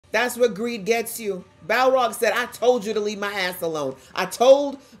That's what greed gets you. Balrog said, I told you to leave my ass alone. I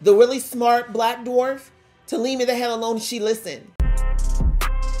told the really smart black dwarf to leave me the hell alone. She listened.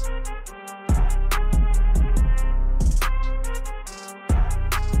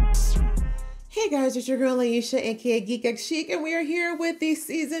 Hey guys, it's your girl Aisha, aka Geek X Chic, and we are here with the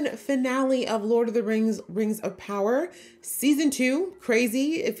season finale of Lord of the Rings, Rings of Power. Season 2,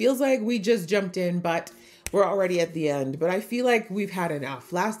 crazy. It feels like we just jumped in, but we're already at the end. But I feel like we've had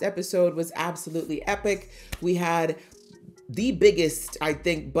enough. Last episode was absolutely epic. We had the biggest, I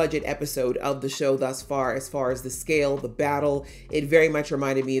think, budget episode of the show thus far as the scale, the battle. It very much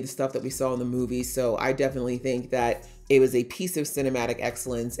reminded me of the stuff that we saw in the movie. So I definitely think that it was a piece of cinematic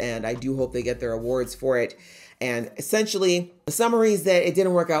excellence, and I do hope they get their awards for it. And essentially, the summary is that it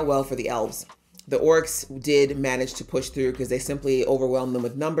didn't work out well for the elves. The orcs did manage to push through because they simply overwhelmed them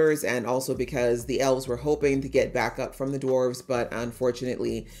with numbers, and also because the elves were hoping to get back up from the dwarves, but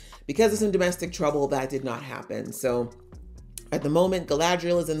unfortunately, because of some domestic trouble, that did not happen. So at the moment,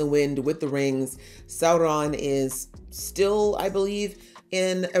 Galadriel is in the wind with the rings. Sauron is still, I believe,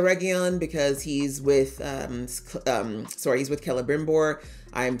 in Eregion because he's with he's with Celebrimbor.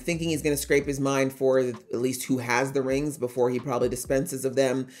 I'm thinking he's going to scrape his mind for at least who has the rings before he probably dispenses of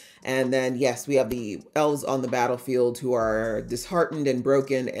them. And then, yes, we have the elves on the battlefield who are disheartened and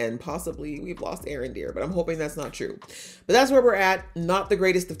broken, and possibly we've lost Arondir, but I'm hoping that's not true. But that's where we're at. Not the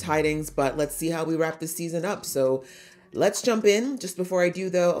greatest of tidings, but let's see how we wrap this season up. So let's jump in. Just before I do,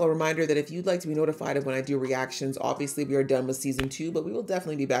 though, a reminder that if you'd like to be notified of when I do reactions, obviously we are done with season 2, but we will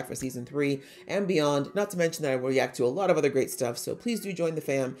definitely be back for season 3 and beyond. Not to mention that I will react to a lot of other great stuff, so please do join the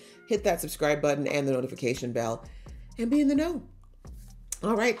fam, hit that subscribe button and the notification bell, and be in the know.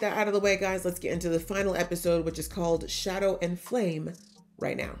 All right, that out of the way, guys, let's get into the final episode, which is called Shadow and Flame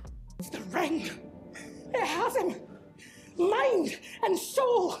right now. The ring! It has him! Mind and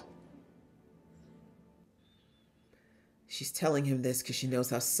soul! She's telling him this because she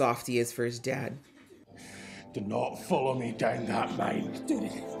knows how soft he is for his dad. Do not follow me down that mine.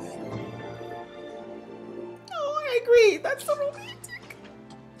 Oh, I agree. That's so romantic.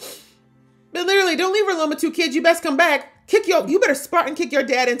 But literally, don't leave her alone with 2 kids. You best come back. You better Spartan kick your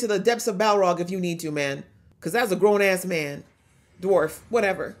dad into the depths of Balrog if you need to, man. Because that's a grown-ass man. Dwarf.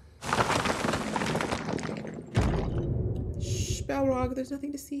 Whatever. Shh, Balrog, there's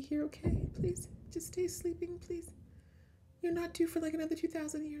nothing to see here, okay? Please, just stay sleeping, please. You're not due for like another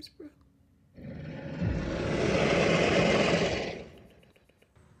 2,000 years, bro.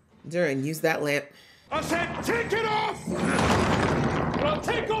 Durin, use that lamp. I said take it off! Or I'll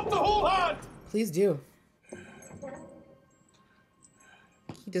take off the whole hand! Please do.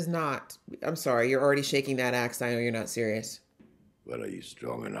 He does not. I'm sorry, you're already shaking that axe. I know you're not serious. But are you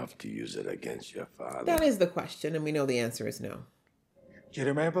strong enough to use it against your father? That is the question, and we know the answer is no. Do you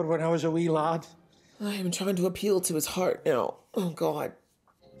remember when I was a wee lad? I am trying to appeal to his heart now. Oh, God.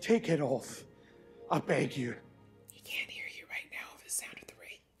 Take it off. I beg you. He can't hear you right now over the sound of the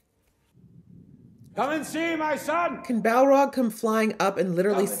ring. Come and see, my son! Can Balrog come flying up and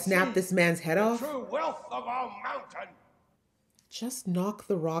literally snap this man's head off? True wealth of our mountain! Just knock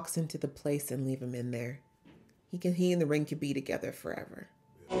the rocks into the place and leave him in there. He and the ring could be together forever.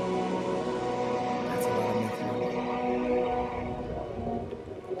 That's a lot of nothing.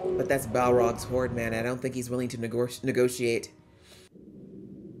 But that's Balrog's horde, man. I don't think he's willing to negotiate.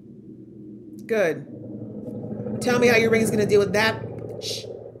 Good. Tell me how your ring's gonna deal with that. Shh.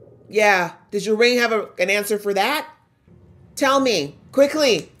 Yeah. Does your ring have an answer for that? Tell me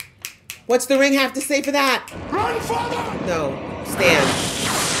quickly. What's the ring have to say for that? Run, father! No. Stand.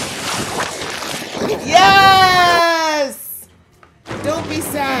 Yes! Don't be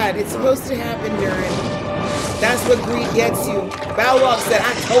sad. It's supposed to happen, Durin. That's what greed gets you. Balrog said,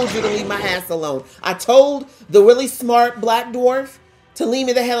 I told you to leave my ass alone. I told the really smart black dwarf to leave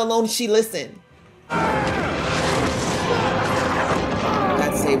me the hell alone. She listened. That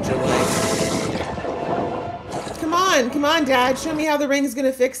saved your life. Come on, Dad. Show me how the ring's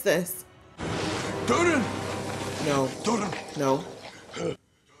gonna fix this. Durin! No. Durin! No.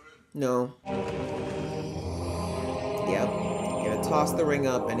 No. Yep. He's gonna toss the ring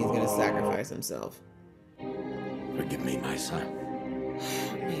up and he's gonna sacrifice himself. Forgive me, my son.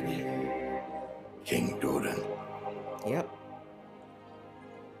 Maybe. King Durin. Yep.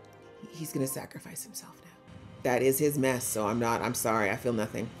 He's gonna sacrifice himself now. That is his mess, so I'm sorry. I feel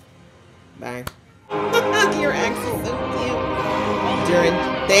nothing. Bye. Your axe is so cute. Durin,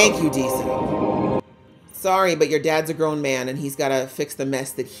 thank you, Decent. Sorry, but your dad's a grown man and he's gotta fix the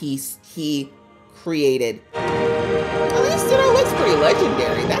mess that he created. At least, you know, it looks pretty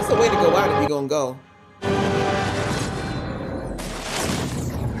legendary. That's the way to go out if you're gonna go.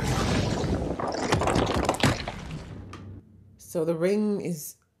 So the ring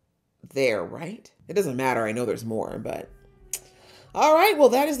is there, right? It doesn't matter. I know there's more, but... All right, well,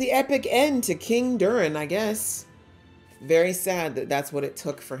 that is the epic end to King Durin, I guess. Very sad that that's what it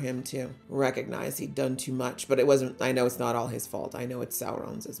took for him to recognize he'd done too much. But it wasn't... I know it's not all his fault. I know it's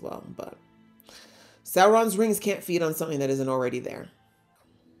Sauron's as well, but... Sauron's rings can't feed on something that isn't already there.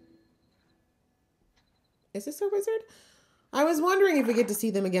 Is this a wizard? I was wondering if we get to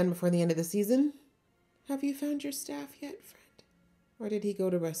see them again before the end of the season. Have you found your staff yet, friend? Or did he go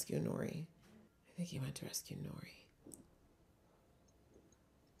to rescue Nori? I think he went to rescue Nori.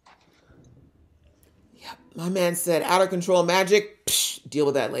 Yep, my man said out of control magic. Psh, deal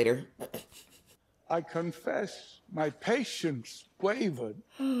with that later. I confess my patience wavered,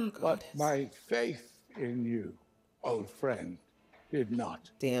 but my faith in you, old friend, did not.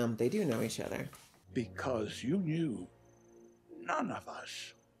 Damn, they do know each other. Because you knew none of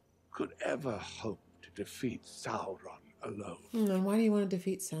us could ever hope to defeat Sauron alone. And why do you want to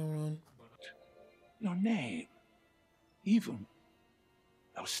defeat Sauron? Your name, even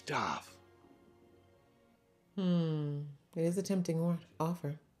your staff. It is a tempting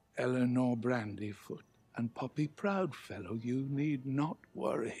offer. Eleanor Brandyfoot and Poppy Proudfellow, you need not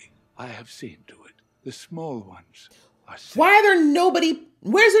worry. I have seen to it. The small ones are safe. Why are there nobody?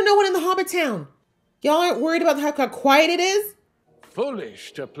 Where's there no one in the Hobbit town? Y'all aren't worried about how quiet it is?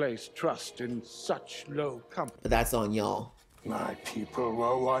 Foolish to place trust in such low company. But that's on y'all. My people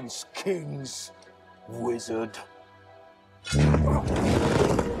were once kings, wizard.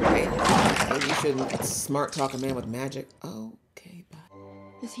 Right. Maybe you shouldn't smart talk a man with magic. Okay, bye.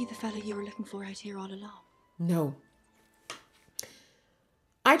 Is he the fellow you were looking for out here all along? No.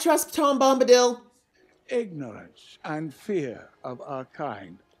 I trust Tom Bombadil. Ignorance and fear of our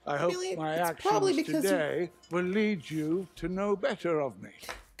kind. I hope Really? my It's actions probably because today will lead you to know better of me.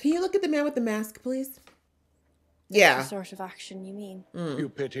 Can you look at the man with the mask, please? The Yeah. sort of action you mean? You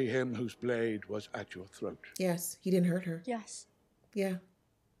pity him whose blade was at your throat. Yes, he didn't hurt her. Yes. Yeah.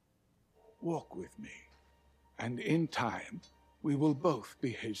 Walk with me, and in time, we will both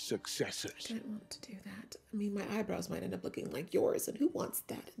be his successors. I don't want to do that. I mean, my eyebrows might end up looking like yours, and who wants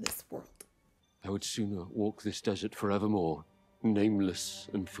that in this world? I would sooner walk this desert forevermore, nameless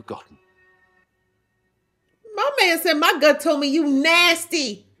and forgotten. My man said my gut told me you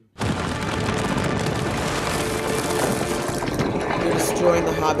nasty. You're destroying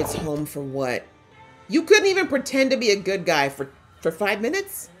the Hobbit's home for what? You couldn't even pretend to be a good guy for 5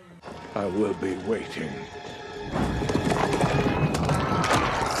 minutes? I will be waiting.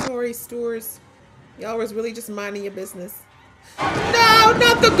 Sorry, Stores. Y'all was really just minding your business. No,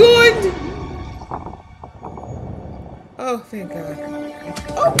 not the good! Oh, thank God.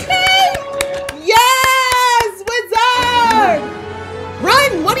 Okay! Yes! Wizard!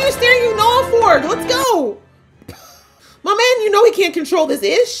 Run! What are you staring you all for? Let's go! My man, you know he can't control this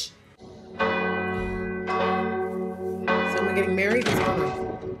ish. Someone getting married? What's going on?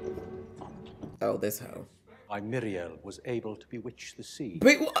 Oh, this hoe. By Miriel was able to bewitch the sea.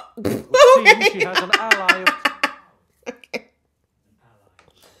 But, Seems she has an ally of... Okay.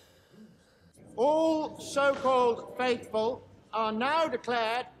 All so-called faithful are now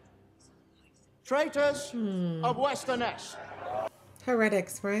declared traitors of Westerness.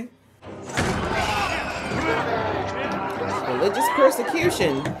 Heretics, right? Religious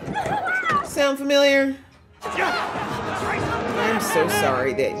persecution. Sound familiar? I'm so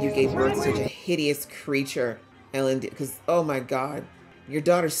sorry that you gave birth to such a hideous creature, Ellen, because, oh my God, your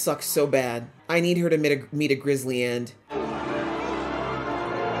daughter sucks so bad. I need her to meet a grisly end. I'm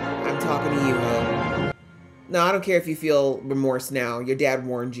talking to you, ho. No, I don't care if you feel remorse now. Your dad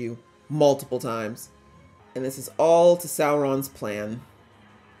warned you multiple times. And this is all to Sauron's plan.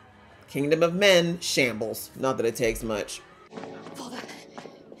 Kingdom of Men shambles. Not that it takes much. Father.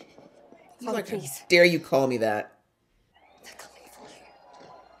 He's Father, like, how please. dare you call me that? They're coming for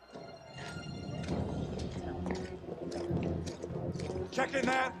you. Check in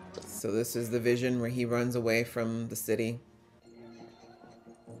there. So this is the vision where he runs away from the city.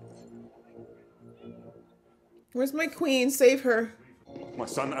 Where's my queen? Save her. My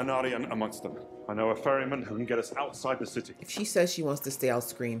son Anarion amongst them. I know a ferryman who can get us outside the city. If she says she wants to stay, I'll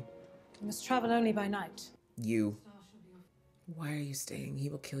scream. You must travel only by night. You. Why are you staying? He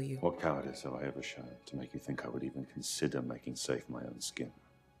will kill you. What cowardice have I ever shown to make you think I would even consider making safe my own skin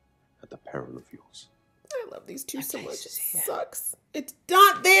at the peril of yours? I love these two so much. It sucks. It's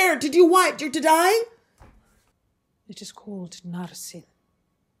not there to do what? You're to die? It is called Narsil.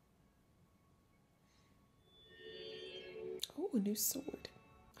 Oh, a new sword.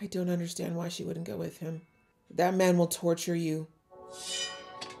 I don't understand why she wouldn't go with him. That man will torture you.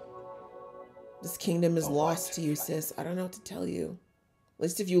 This kingdom is lost to you, sis. I don't know what to tell you. At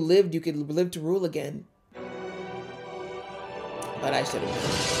least if you lived, you could live to rule again. But I should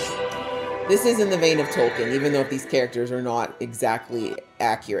have. This is in the vein of Tolkien, even though these characters are not exactly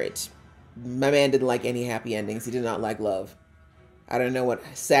accurate. My man didn't like any happy endings. He did not like love. I don't know what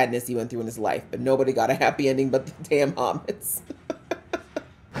sadness he went through in his life, but nobody got a happy ending but the damn hobbits.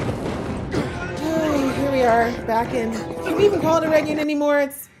 Oh, here we are, back in. Can we even call it a Regian anymore?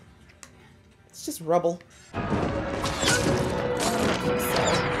 It's just rubble.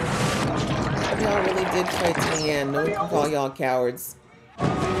 Y'all really did fight to the end. No one can call y'all cowards. Okay.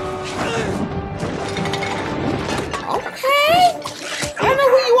 I don't know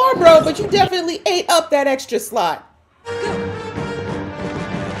who you are, bro, but you definitely ate up that extra slot.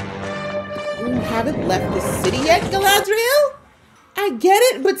 You haven't left the city yet, Galadriel? I get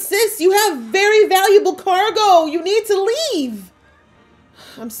it, but sis, you have very valuable cargo. You need to leave.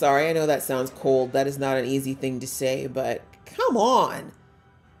 I'm sorry, I know that sounds cold. That is not an easy thing to say, but come on.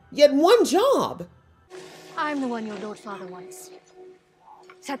 You had one job. I'm the one your Lord Father wants.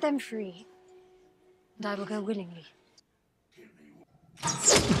 Set them free, and I will go willingly.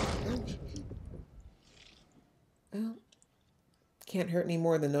 Well, can't hurt any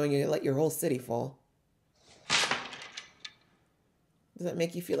more than knowing you let your whole city fall. Does that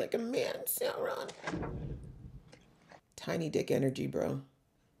make you feel like a man, Sauron? Tiny dick energy, bro.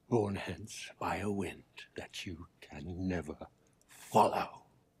 Born hence by a wind that you can never follow.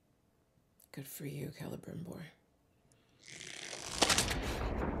 Good for you, Celebrimbor.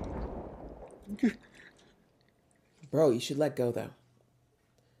 Bro, you should let go, though.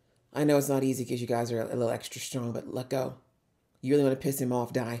 I know it's not easy because you guys are a little extra strong, but let go. You really want to piss him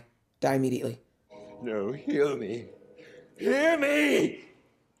off, die. Die immediately. No, hear me. Hear me!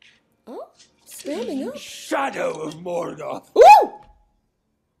 Oh, standing up. Shadow of Mordor. Ooh!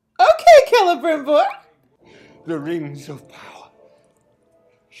 Okay, Celebrimbor. The rings of power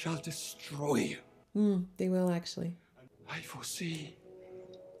shall destroy you. They will, actually. I foresee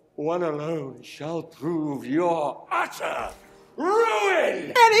one alone shall prove your utter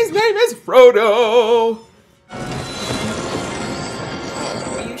ruin! And his name is Frodo!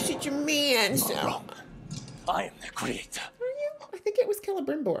 Oh, you shit your man, so. I am the creator. Are you? I think it was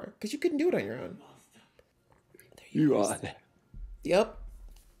Celebrimbor, because you couldn't do it on your own. You are the Yep.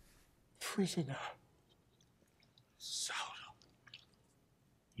 prisoner. Sauron.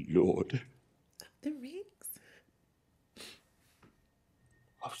 Lord The rings.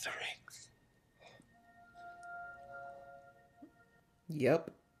 of the Rings.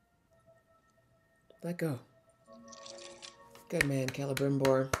 Yep. Let go. Good man,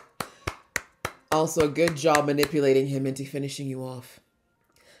 Celebrimbor. Also, good job manipulating him into finishing you off.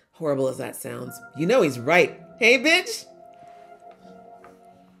 Horrible as that sounds. You know he's right. Hey, bitch!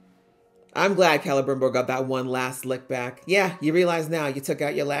 I'm glad Celebrimbor got that one last lick back. Yeah, you realize now you took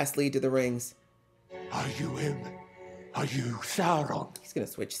out your last lead to the rings. Are you him? Are you Sauron? He's gonna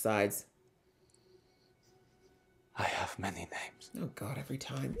switch sides. I have many names. Oh god, every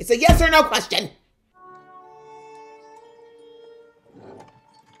time. It's a yes or no question!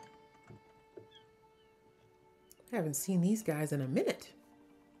 I haven't seen these guys in a minute.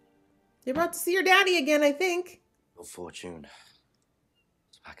 You're about to see your daddy again, I think. Your fortune.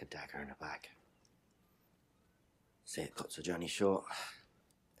 Pack a dagger in the back. See, it cuts the journey short.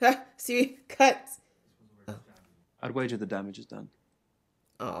 See, cuts. Oh. I'd wager the damage is done.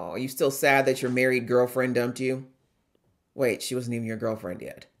 Oh, are you still sad that your married girlfriend dumped you? Wait, she wasn't even your girlfriend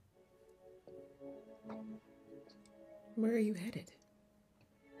yet. Where are you headed?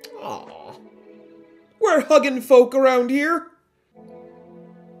 Aw. We're hugging folk around here.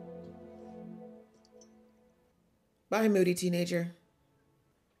 Bye, moody teenager.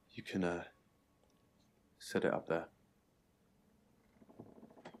 You can, set it up there.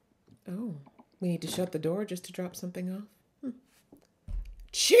 Oh, we need to shut the door just to drop something off?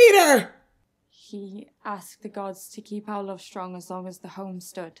 Cheater! He asked the gods to keep our love strong as long as the home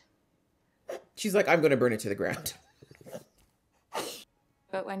stood. She's like, I'm going to burn it to the ground.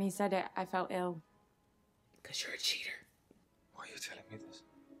 But when he said it, I felt ill. Because you're a cheater. Why are you telling me this?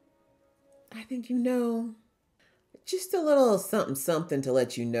 I think you know. Just a little something to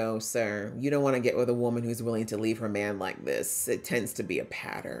let you know, sir. You don't want to get with a woman who's willing to leave her man like this. It tends to be a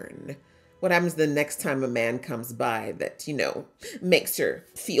pattern. What happens the next time a man comes by that, you know, makes her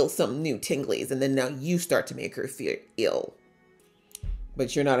feel some new tinglies, and then now you start to make her feel ill.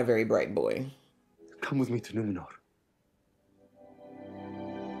 But you're not a very bright boy. Come with me to Numenor.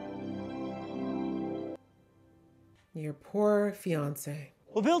 Your poor fiance.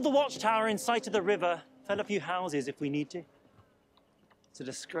 We'll build the watchtower in sight of the river, fell a few houses if we need to. It's a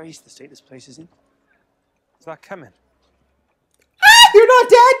disgrace the state this place is in. Is that coming? Ah, you're not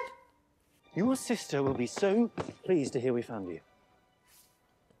dead! Your sister will be so pleased to hear we found you.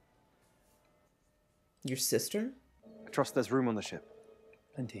 Your sister? I trust there's room on the ship.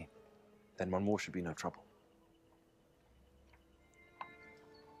 Plenty. Then one more should be no trouble.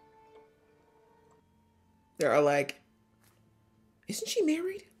 They're all like, isn't she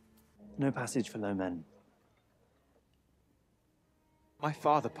married? No passage for low men. My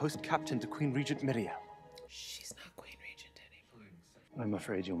father, post-captain to Queen Regent Miriel. She's not Queen Regent anymore. I'm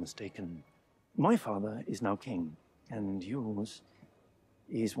afraid you're mistaken. My father is now king, and yours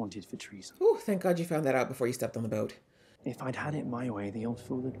is wanted for treason. Ooh, thank God you found that out before you stepped on the boat. If I'd had it my way, the old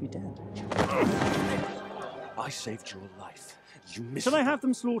fool would be dead. I saved your life. You missed Shall I have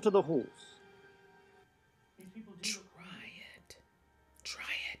them slaughter the horse?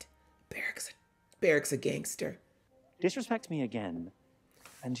 Try it. Barrick's a gangster. Disrespect me again,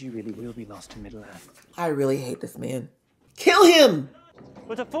 and you really will be lost to Middle-earth. I really hate this man. Kill him!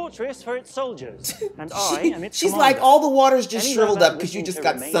 But a fortress for its soldiers, and I am its She's commander. like, all the water's just Any shriveled nomad up because you wishing just to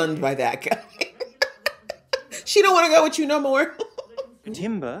got remain sunned by that guy. She don't want to go with you no more.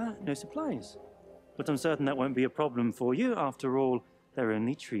 Timber, no supplies. But I'm certain that won't be a problem for you. After all, they're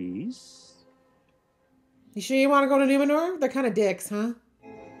only trees. You sure you want to go to Numenor? They're kind of dicks, huh?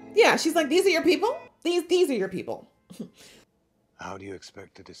 Yeah, she's like, these are your people? These are your people. How do you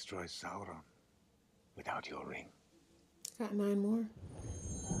expect to destroy Sauron without your ring? Got 9 more.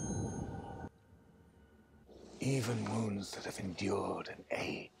 Even wounds that have endured an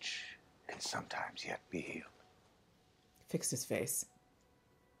age can sometimes yet be healed. Fixed his face.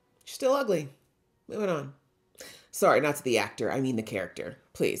 You're still ugly. Moving on. Sorry, not to the actor. I mean the character.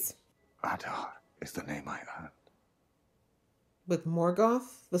 Please. Adar is the name I earned. With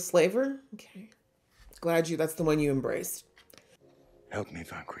Morgoth, the slaver? Okay. Glad that's the one you embraced. Help me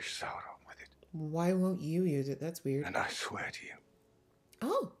vanquish Sauron with it. Why won't you use it? That's weird. And I swear to you,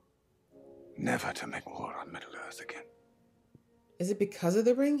 Oh. never to make war on Middle-earth again. Is it because of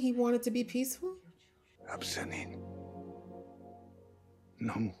the ring he wanted to be peaceful? Absenin.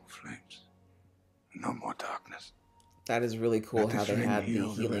 No more flames. No more darkness. That is really cool Let how this they ring had the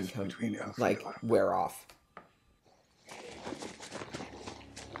heal the healing rift between Elf and like Elrond. wear off.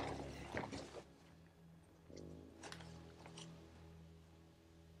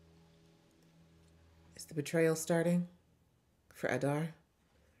 Is the betrayal starting for Adar?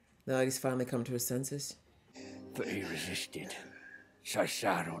 Now that he's finally come to his senses? But he resisted. So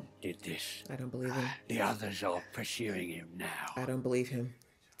Sauron did this. I don't believe him. The others are pursuing him now. I don't believe him.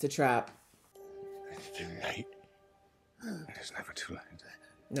 It's a trap. It's too late. It is never too late.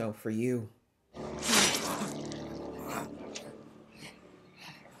 No, for you.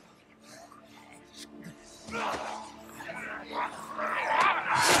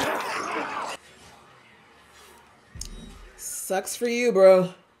 Sucks for you,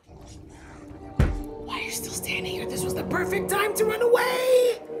 bro. Why are you still standing here? This was the perfect time to run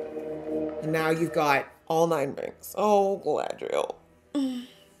away. And now you've got all 9 rings. Oh, Galadriel.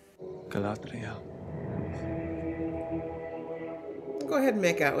 Galadriel. Go ahead and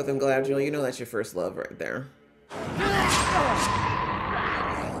make out with him, Galadriel. You know that's your first love right there.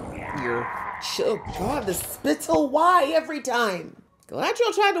 Oh God, the spittle. Why every time?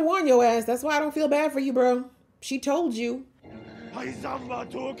 Galadriel tried to warn your ass. That's why I don't feel bad for you, bro. She told you.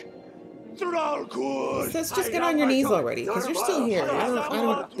 Says just get on your knees already, because you're still here. I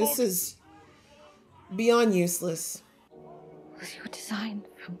don't, this is beyond useless. It was your design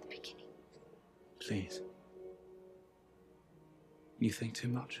from the beginning. Please. You think too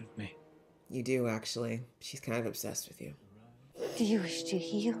much of me. You do, actually. She's kind of obsessed with you. Do you wish to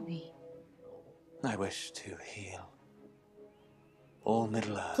heal me? I wish to heal all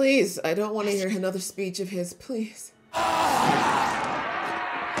Middle-earth. Please, I don't want to hear another speech of his. Please.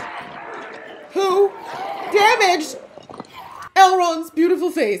 Who damaged Elrond's beautiful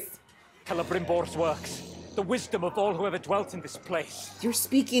face? Celebrimbor's works, the wisdom of all who ever dwelt in this place. You're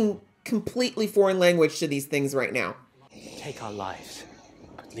speaking completely foreign language to these things right now. Take our lives,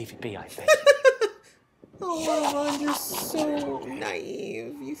 but leave it be, I think. Oh, Elrond, you're so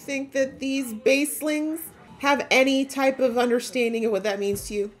naive. You think that these baselings have any type of understanding of what that means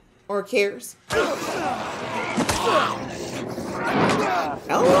to you? Or cares?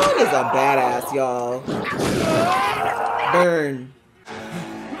 Elrond is a badass, y'all. Burn.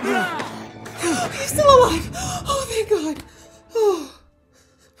 He's still alive. Oh, thank God. Oh,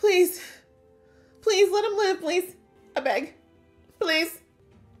 please. Please, let him live, please. I beg. Please.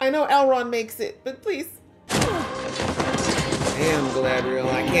 I know Elrond makes it, but please. Damn,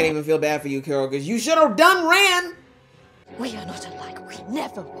 Galadriel. I can't even feel bad for you, Carol, because you should have done ran. We are not alike. We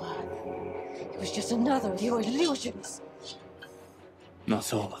never were. It was just another of your illusions.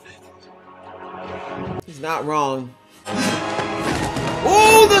 Not all of it. He's not wrong.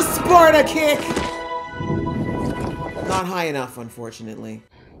 Oh, the Sparta kick! Not high enough, unfortunately.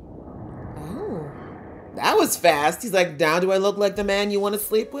 Oh, that was fast. He's like, now do I look like the man you want to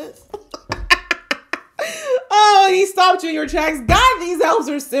sleep with? Oh, and he stopped you in your tracks. God, these elves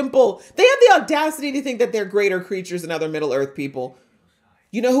are simple. They have the audacity to think that they're greater creatures than other Middle-earth people.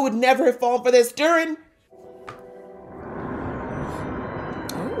 You know who would never have fallen for this? Durin.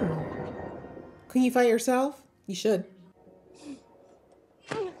 Oh. Can you fight yourself? You should.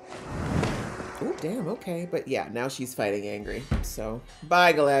 Oh, damn, okay. But yeah, now she's fighting angry. So,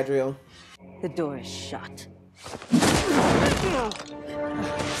 bye, Galadriel. The door is shut.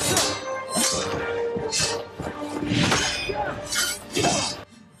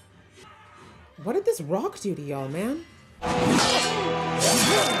 What did this rock do to y'all, man?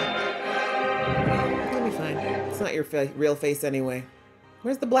 You'll be fine. It's not your real face anyway.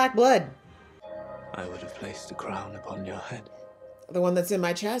 Where's the black blood? I would have placed a crown upon your head. The one that's in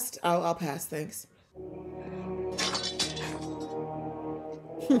my chest? I'll pass, thanks.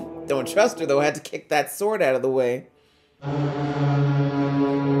 Don't trust her, though. I had to kick that sword out of the way.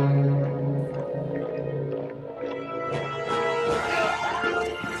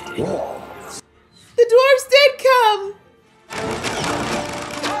 The dwarves did come!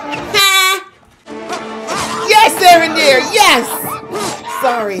 Ha! Yes, Arendir, yes!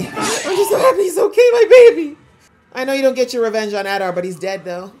 Sorry. I'm just so happy he's okay, my baby. I know you don't get your revenge on Adar, but he's dead,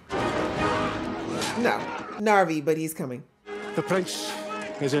 though. No, Narvi, but he's coming. The prince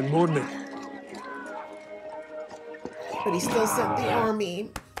is in mourning. But he still sent the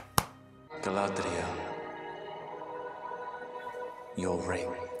army. Galadriel, your ring.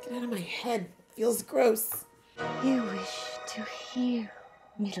 Get out of my head. Feels gross. You wish to hear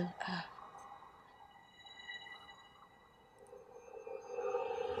Middle Earth.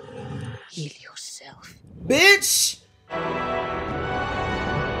 Heal yourself. Bitch!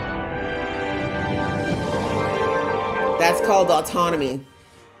 That's called autonomy.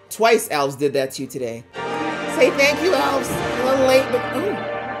 Twice elves did that to you today. Say thank you, elves. A little late, but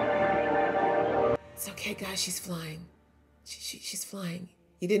oh. It's okay, guys. She's flying. She's flying.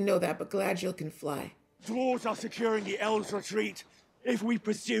 You didn't know that, but Galadriel can fly. Dwarves are securing the elves' retreat. If we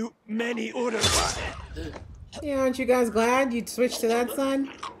pursue many orders. Yeah, aren't you guys glad you switched to that side?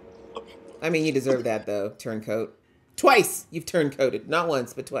 I mean, you deserve that, though, turncoat. Twice you've turncoated. Not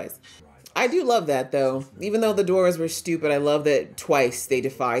once, but twice. I do love that, though. Even though the dwarves were stupid, I love that twice they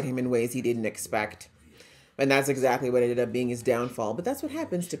defied him in ways he didn't expect. And that's exactly what ended up being his downfall. But that's what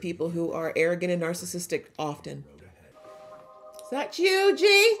happens to people who are arrogant and narcissistic often. Is that you,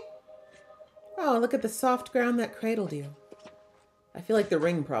 G? Oh, look at the soft ground that cradled you. I feel like the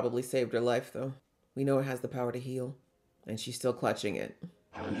ring probably saved her life, though. We know it has the power to heal. And she's still clutching it.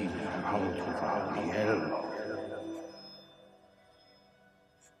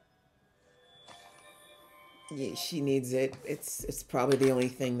 Yeah, she needs it. It's probably the only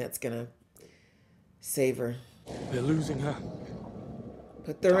thing that's gonna save her. We're losing her.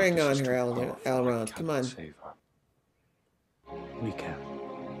 Put the ring on her, Elrond. Come on. Save her. We can.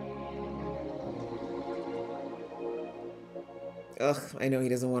 Ugh, I know he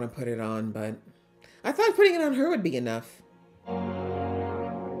doesn't want to put it on, but I thought putting it on her would be enough.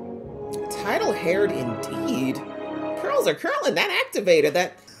 Title-haired indeed. Curls are curling. That activator,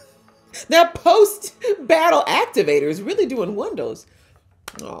 that post-battle activator is really doing wonders.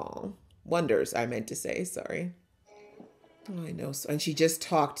 Oh, wonders, I meant to say. Sorry. Oh, I know. And she just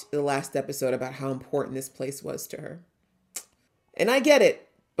talked the last episode about how important this place was to her. And I get it,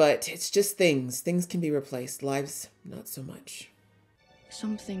 but it's just things. Things can be replaced. Lives, not so much.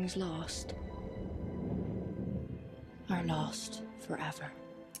 Some things lost are lost forever.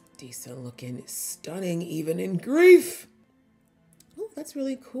 Disa looking stunning even in grief. Oh, that's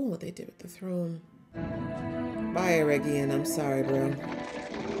really cool what they did with the throne. Bye, Eregion. I'm sorry, bro.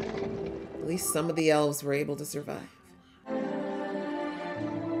 At least some of the elves were able to survive. Put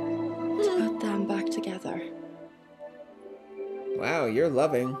them back together. Wow, you're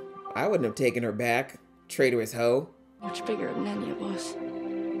loving. I wouldn't have taken her back. Traitorous hoe. Much bigger than any of us.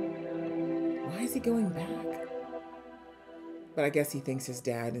 Why is he going back? But I guess he thinks his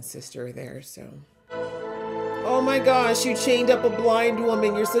dad and sister are there, so. Oh my gosh, you chained up a blind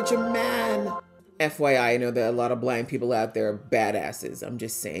woman. You're such a man. FYI, I know that a lot of blind people out there are badasses. I'm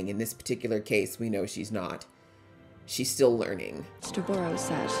just saying, in this particular case, we know she's not. She's still learning. Mr. Burrows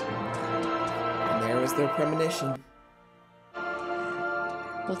said. And there was their premonition.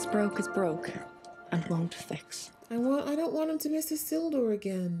 What's broke is broke. and won't fix. I don't want him to miss Isildur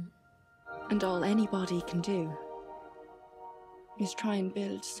again. And all anybody can do is try and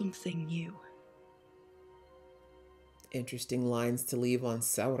build something new. Interesting lines to leave on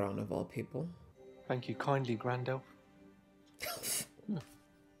Sauron, of all people. Thank you kindly, Grand Elf.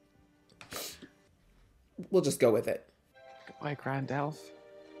 We'll just go with it. Goodbye, Grand Elf.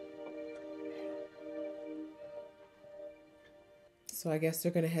 So I guess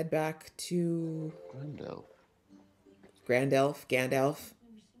they're going to head back to... Grand Elf. Grand Elf, Gandalf.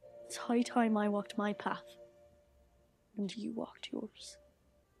 It's high time I walked my path, and you walked yours.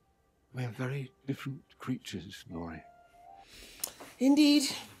 We're very different creatures, Nori. Indeed.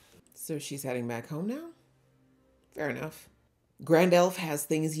 So she's heading back home now? Fair enough. Grand Elf has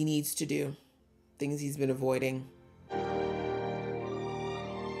things he needs to do. Things he's been avoiding.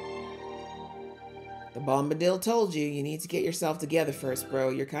 The Bombadil told you, you need to get yourself together first, bro.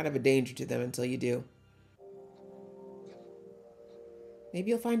 You're kind of a danger to them until you do. Maybe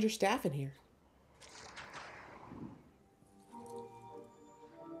you'll find your staff in here.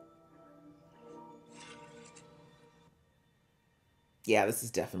 Yeah, this is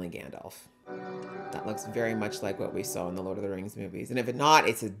definitely Gandalf. That looks very much like what we saw in the Lord of the Rings movies. And if it's not,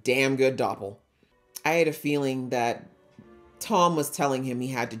 it's a damn good doppel. I had a feeling that Tom was telling him he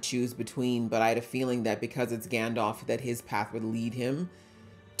had to choose between, but I had a feeling that because it's Gandalf, that his path would lead him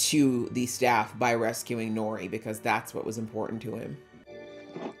to the staff by rescuing Nori, because that's what was important to him.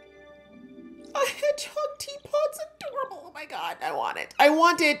 A hedgehog teapot's adorable. Oh my god, I want it. I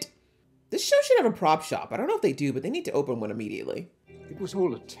want it. This show should have a prop shop. I don't know if they do, but they need to open one immediately. It was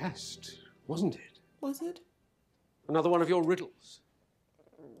all a test, wasn't it? Was it? Another one of your riddles.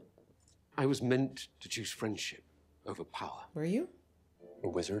 I was meant to choose friendship over power. Were you? A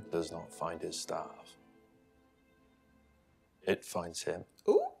wizard does not find his staff. It finds him.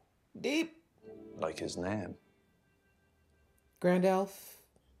 Ooh, deep. Like his name. Grand Elf.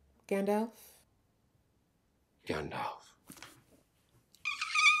 Gandalf. Gandalf.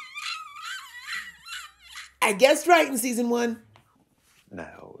 I guessed right in season 1.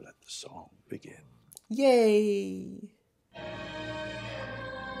 Now let the song begin. Yay.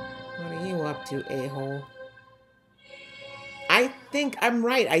 What are you up to, a-hole? I think I'm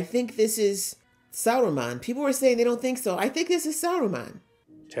right. I think this is Saruman. People were saying they don't think so. I think this is Saruman.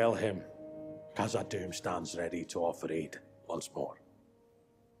 Tell him Khazad-dûm stands ready to offer aid once more.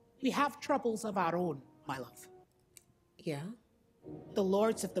 We have troubles of our own, my love. Yeah? The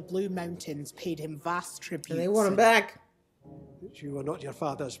lords of the Blue Mountains paid him vast tributes. And they want him back. That you are not your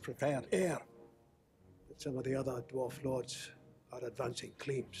father's preferred heir. That some of the other dwarf lords are advancing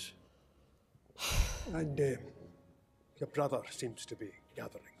claims. And your brother seems to be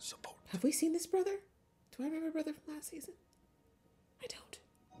gathering support. Have we seen this brother? Do I remember brother from last season? I don't.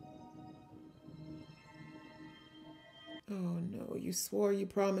 Oh no, you swore, you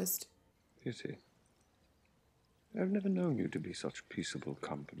promised. Pity. I've never known you to be such peaceable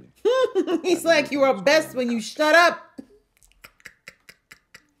company. He's like, you are best when you shut up.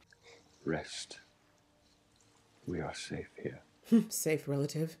 Rest. We are safe here. Safe,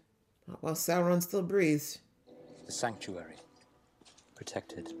 relative. Not while Sauron still breathes. The sanctuary,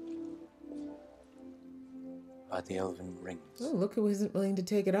 protected by the elven rings. Oh, look who isn't willing to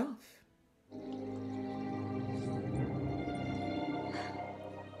take it off.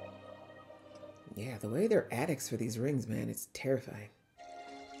 Yeah, the way they're addicts for these rings, man, it's terrifying.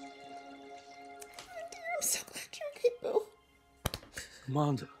 I'm so glad you're okay, Boo.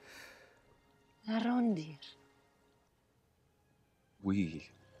 Commander. Arondir. We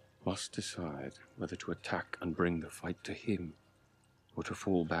must decide whether to attack and bring the fight to him, or to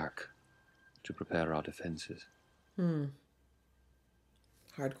fall back to prepare our defenses.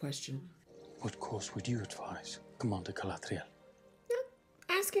 Hard question. What course would you advise, Commander Galadriel?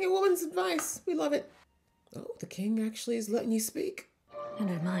 Asking a woman's advice. We love it. Oh, the king actually is letting you speak. And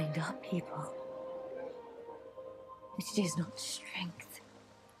remind our people that it is not strength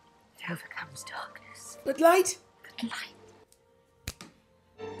that overcomes darkness, but light. but light.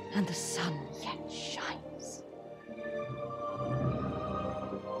 And the sun yet shines.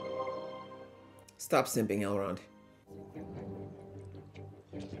 Stop simping, Elrond.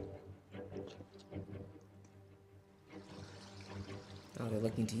 Oh, they're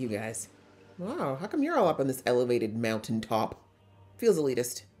looking to you guys. Wow, how come you're all up on this elevated mountaintop? Feels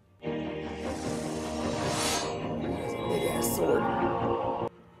elitist. There's a big ass sword.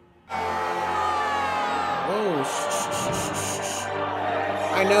 Oh, shh.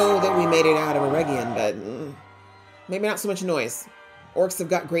 I know that we made it out of Eregion, but maybe not so much noise. Orcs have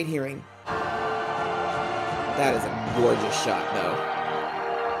got great hearing. That is a gorgeous shot, though.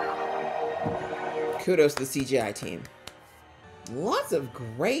 kudos to the CGI team. Lots of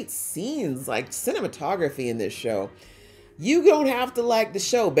great scenes, like cinematography in this show. You don't have to like the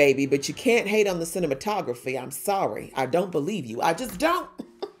show, baby, but you can't hate on the cinematography. I'm sorry. I don't believe you. I just don't.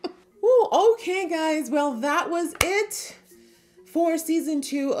 Ooh, okay, guys. Well, that was it for season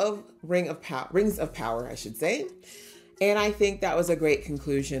 2 of Rings of Power, I should say. And I think that was a great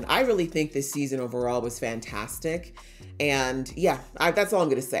conclusion. I really think this season overall was fantastic. And yeah, that's all I'm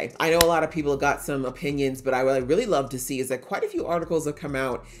going to say. I know a lot of people got some opinions, but I really love to see is that quite a few articles have come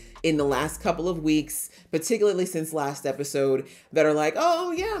out in the last couple of weeks, particularly since last episode, that are like,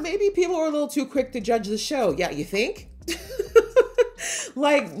 oh yeah, maybe people were a little too quick to judge the show. Yeah, you think?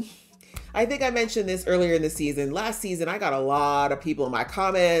 Like, I think I mentioned this earlier in the season. Last season, I got a lot of people in my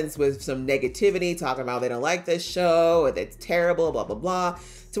comments with some negativity talking about they don't like this show, or it's terrible, blah, blah, blah.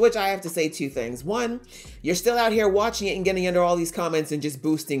 To which I have to say 2 things. 1, you're still out here watching it and getting under all these comments and just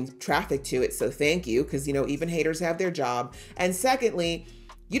boosting traffic to it. So thank you, because, you know, even haters have their job. And secondly,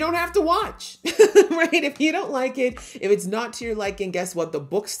 you don't have to watch, right? If you don't like it, if it's not to your liking, guess what? The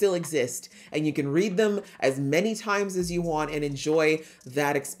books still exist and you can read them as many times as you want and enjoy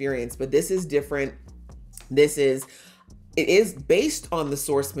that experience. But this is different. It is based on the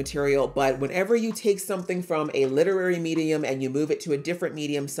source material, but whenever you take something from a literary medium and you move it to a different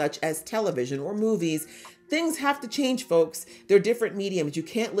medium, such as television or movies, things have to change, folks. They're different mediums. You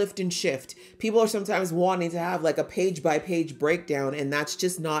can't lift and shift. People are sometimes wanting to have like a page-by-page breakdown, and that's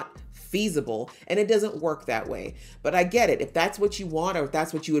just not feasible, and it doesn't work that way. But I get it. If that's what you want, or if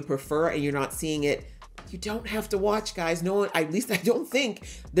that's what you would prefer and you're not seeing it, you don't have to watch, guys. No one, at least I don't think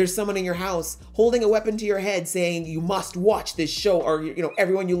there's someone in your house holding a weapon to your head saying you must watch this show, or, you know,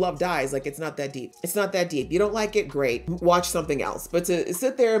 everyone you love dies. Like, it's not that deep. It's not that deep. You don't like it, great. Watch something else. But to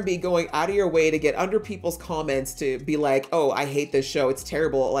sit there and be going out of your way to get under people's comments to be like, oh, I hate this show, it's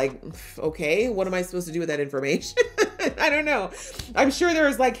terrible. Like, okay, what am I supposed to do with that information? I don't know. I'm sure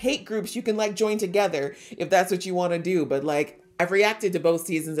there's like hate groups you can like join together if that's what you want to do. But like, I've reacted to both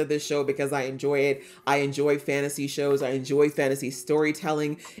seasons of this show because I enjoy it. I enjoy fantasy shows. I enjoy fantasy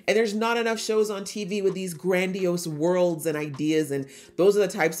storytelling. And there's not enough shows on TV with these grandiose worlds and ideas. And those are the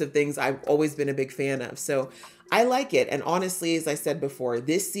types of things I've always been a big fan of. So I like it. And honestly, as I said before,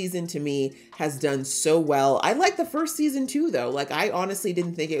 this season to me has done so well. I like the first season too, though. Like, I honestly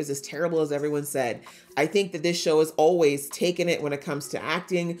didn't think it was as terrible as everyone said. I think that this show has always taken it when it comes to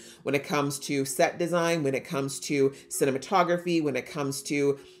acting, when it comes to set design, when it comes to cinematography, when it comes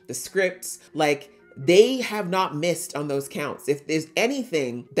to the scripts. Like, they have not missed on those counts. If there's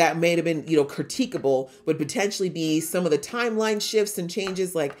anything that may have been, you know, critiquable, would potentially be some of the timeline shifts and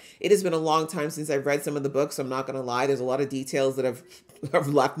changes. Like, it has been a long time since I've read some of the books, so I'm not going to lie. There's a lot of details that have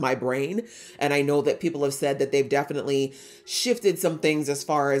left my brain. And I know that people have said that they've definitely shifted some things as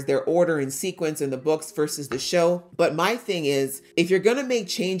far as their order and sequence in the books versus the show. But my thing is, if you're going to make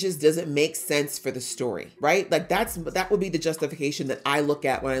changes, does it make sense for the story, right? Like, that would be the justification that I look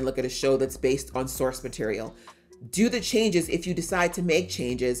at when I look at a show that's based on source material. Do the changes, if you decide to make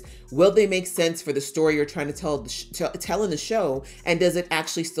changes, will they make sense for the story you're trying to tell in the show? And does it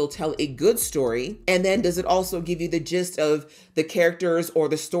actually still tell a good story? And then does it also give you the gist of the characters or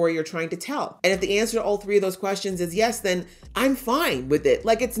the story you're trying to tell? And if the answer to all 3 of those questions is yes, then I'm fine with it.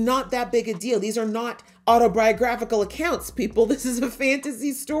 Like, it's not that big a deal. These are not autobiographical accounts, people. This is a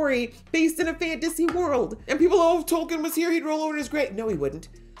fantasy story based in a fantasy world. And people, oh, if Tolkien was here, he'd roll over in his grave. No, he wouldn't.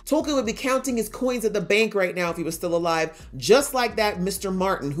 Tolkien would be counting his coins at the bank right now if he was still alive, just like that Mr.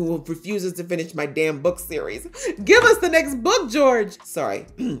 Martin who refuses to finish my damn book series. Give us the next book, George. Sorry,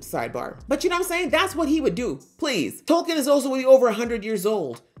 sidebar. But you know what I'm saying? That's what he would do, please. Tolkien is also over 100 years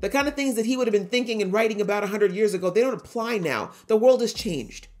old. The kind of things that he would have been thinking and writing about 100 years ago, they don't apply now. The world has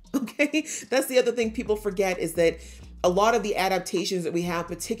changed, okay? That's the other thing people forget, is that a lot of the adaptations that we have,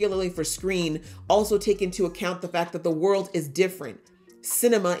 particularly for screen, also take into account the fact that the world is different.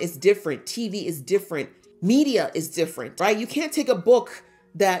 Cinema is different. TV is different. Media is different, right? You can't take a book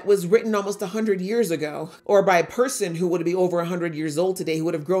that was written almost 100 years ago, or by a person who would be over 100 years old today, who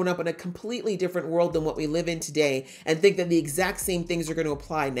would have grown up in a completely different world than what we live in today, and think that the exact same things are going to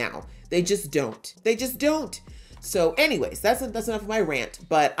apply now. They just don't. They just don't. So anyways, that's enough of my rant,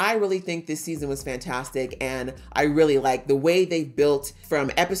 but I really think this season was fantastic, and I really like the way they built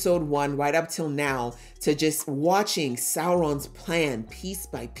from episode 1 right up till now to just watching Sauron's plan piece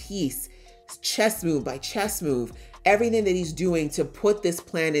by piece, chess move by chess move, everything that he's doing to put this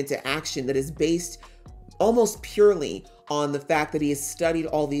plan into action that is based almost purely on the fact that he has studied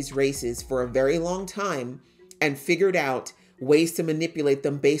all these races for a very long time and figured out ways to manipulate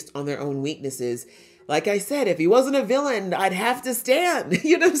them based on their own weaknesses. Like I said, if he wasn't a villain, I'd have to stand.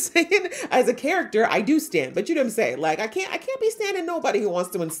 You know what I'm saying? As a character, I do stand, but you know what I'm saying? Like I can't be standing nobody who wants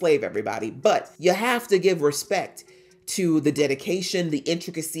to enslave everybody, but you have to give respect to the dedication, the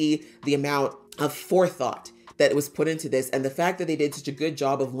intricacy, the amount of forethought that was put into this. And the fact that they did such a good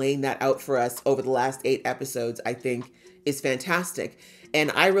job of laying that out for us over the last 8 episodes, I think is fantastic.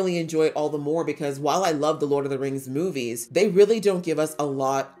 And I really enjoy it all the more because while I love the Lord of the Rings movies, they really don't give us a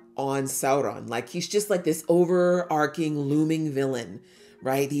lot on Sauron. Like he's just like this overarching looming villain,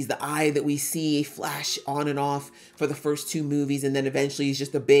 right? He's the eye that we see flash on and off for the first 2 movies. And then eventually he's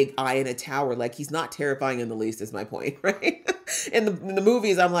just a big eye in a tower. Like he's not terrifying in the least is my point, right? In the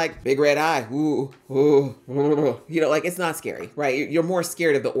movies, I'm like, big red eye. Ooh, ooh, ooh. You know, like it's not scary, right? You're more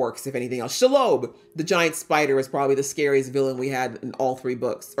scared of the orcs, if anything else. Shelob, the giant spider, is probably the scariest villain we had in all 3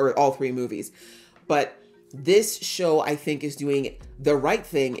 books or all 3 movies. But this show, I think, is doing the right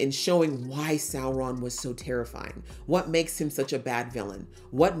thing in showing why Sauron was so terrifying. What makes him such a bad villain?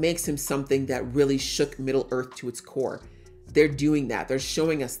 What makes him something that really shook Middle-earth to its core? They're doing that. They're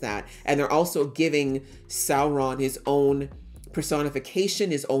showing us that. And they're also giving Sauron his own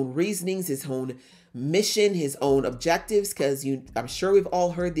personification, his own reasonings, his own mission, his own objectives, because I'm sure we've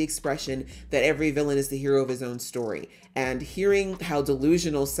all heard the expression that every villain is the hero of his own story. And hearing how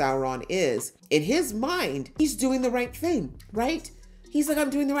delusional Sauron is, in his mind, he's doing the right thing, right? He's like, I'm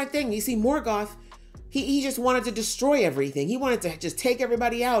doing the right thing. You see, Morgoth, he just wanted to destroy everything. He wanted to just take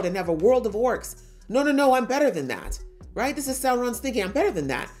everybody out and have a world of orcs. No, I'm better than that, right? This is Sauron's thinking, I'm better than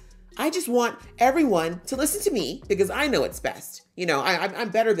that. I just want everyone to listen to me because I know it's best. You know, I'm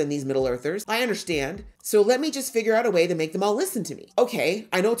better than these Middle-earthers. I understand. So let me just figure out a way to make them all listen to me. Okay,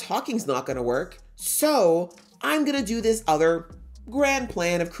 I know talking's not going to work. So I'm going to do this other grand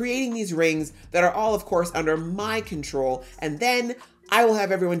plan of creating these rings that are all, of course, under my control. And then I will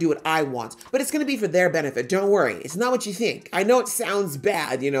have everyone do what I want. But it's going to be for their benefit. Don't worry. It's not what you think. I know it sounds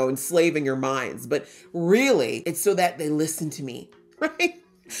bad, you know, enslaving your minds. But really, it's so that they listen to me, right?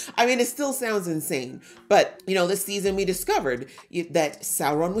 I mean, it still sounds insane, but you know, this season we discovered that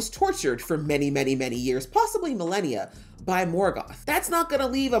Sauron was tortured for many, many, many years, possibly millennia, by Morgoth. That's not going to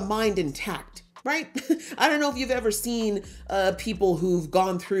leave a mind intact, right? I don't know if you've ever seen people who've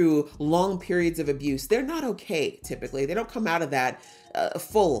gone through long periods of abuse. They're not okay, typically. They don't come out of that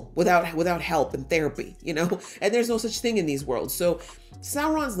full without help and therapy, you know? And there's no such thing in these worlds. So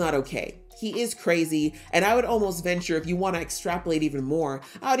Sauron's not okay. He is crazy. And I would almost venture, if you want to extrapolate even more,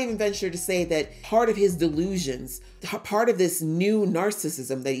 I would even venture to say that part of his delusions, part of this new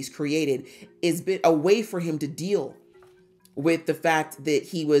narcissism that he's created is a way for him to deal with the fact that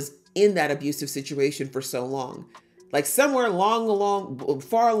he was in that abusive situation for so long. Like somewhere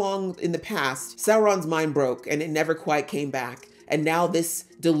far along in the past, Sauron's mind broke and it never quite came back. And now this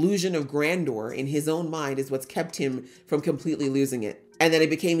delusion of grandeur in his own mind is what's kept him from completely losing it. And then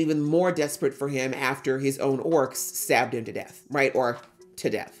it became even more desperate for him after his own orcs stabbed him to death, right? Or to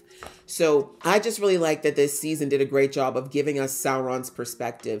death. So I just really like that this season did a great job of giving us Sauron's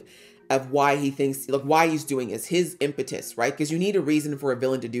perspective of why he thinks, like why he's doing is his impetus, right? Because you need a reason for a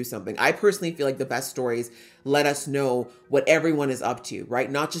villain to do something. I personally feel like the best stories let us know what everyone is up to,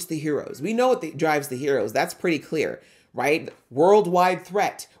 right? Not just the heroes. We know what drives the heroes. That's pretty clear, right? Worldwide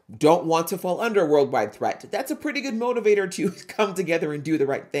threat. Don't want to fall under worldwide threat. That's a pretty good motivator to come together and do the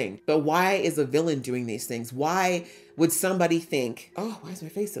right thing. But why is a villain doing these things? Why would somebody think, oh, why is my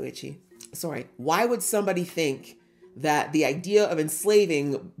face so itchy? Sorry. Why would somebody think that the idea of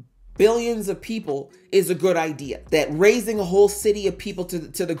enslaving billions of people is a good idea? That raising a whole city of people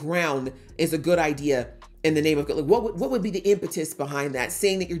to the ground is a good idea in the name of good? Like, what would be the impetus behind that?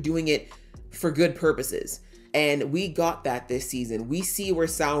 Saying that you're doing it for good purposes. And we got that this season. We see where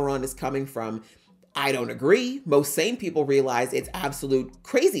Sauron is coming from. I don't agree. Most sane people realize it's absolute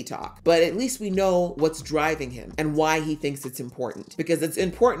crazy talk, but at least we know what's driving him and why he thinks it's important, because it's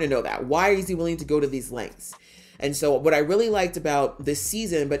important to know that. Why is he willing to go to these lengths? And so what I really liked about this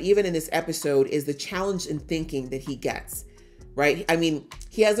season, but even in this episode, is the challenge in thinking that he gets, right? I mean,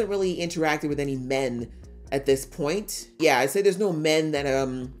 he hasn't really interacted with any men at this point. Yeah, I'd say there's no men that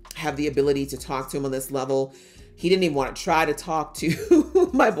have the ability to talk to him on this level. He didn't even want to try to talk to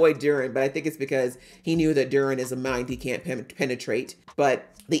my boy Durin, but I think it's because he knew that Durin is a mind he can't penetrate.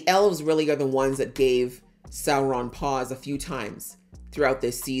 But the elves really are the ones that gave Sauron pause a few times throughout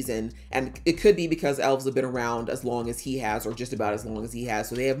this season. And it could be because elves have been around as long as he has, or just about as long as he has.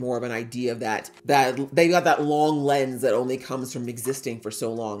 So they have more of an idea of that they got that long lens that only comes from existing for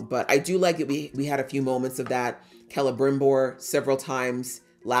so long. But I do like that we had a few moments of that. Celebrimbor several times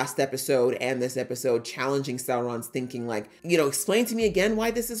last episode and this episode, challenging Sauron's thinking, like, you know, explain to me again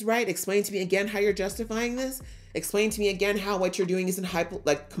why this is right. Explain to me again how you're justifying this. Explain to me again how what you're doing isn't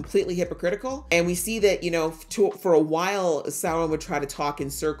completely hypocritical. And we see that, you know, for a while, Sauron would try to talk in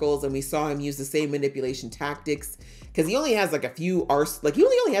circles, and we saw him use the same manipulation tactics because he only has like a few he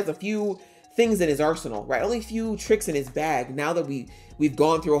only has a few things in his arsenal, right? Only a few tricks in his bag. Now that we've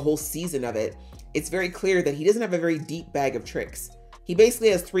gone through a whole season of it, it's very clear that he doesn't have a very deep bag of tricks. He basically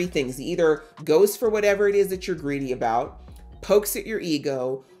has three things. He either goes for whatever it is that you're greedy about, pokes at your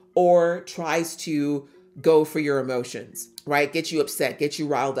ego, or tries to go for your emotions, right? Get you upset, get you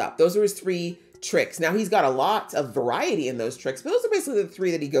riled up. Those are his three tricks. Now he's got a lot of variety in those tricks, but those are basically the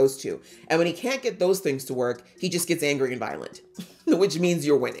three that he goes to. And when he can't get those things to work, he just gets angry and violent, which means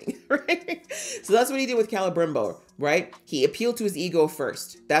you're winning, right? So that's what he did with Celebrimbor, right? He appealed to his ego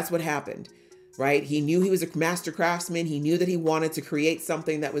first. That's what happened, right? He knew he was a master craftsman. He knew that he wanted to create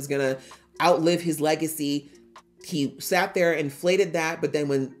something that was going to outlive his legacy. He sat there, inflated that, but then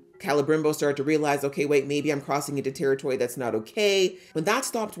when Celebrimbor started to realize, okay, wait, maybe I'm crossing into territory that's not okay. When that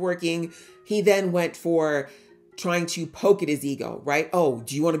stopped working, he then went for trying to poke at his ego, right? Oh,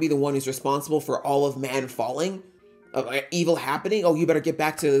 do you want to be the one who's responsible for all of man falling? Evil happening? Oh, you better get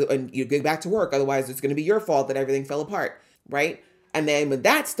back to work. Otherwise, it's going to be your fault that everything fell apart, right? And then when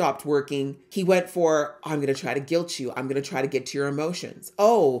that stopped working, he went for, I'm going to try to guilt you. I'm going to try to get to your emotions.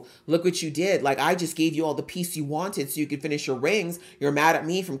 Oh, look what you did. Like, I just gave you all the peace you wanted so you could finish your rings. You're mad at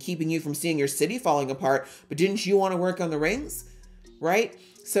me from keeping you from seeing your city falling apart, but didn't you want to work on the rings? Right?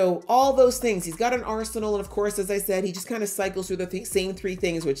 So all those things, he's got an arsenal. And of course, as I said, he just kind of cycles through the same three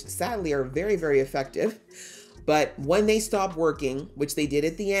things, which sadly are very, very effective. But when they stopped working, which they did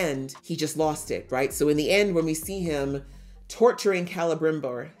at the end, he just lost it, right? So in the end, when we see him torturing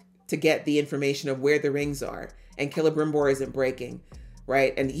Celebrimbor to get the information of where the rings are, and Celebrimbor isn't breaking,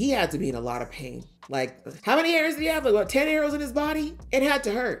 right? And he had to be in a lot of pain. Like, how many arrows did he have? Like, what, 10 arrows in his body? It had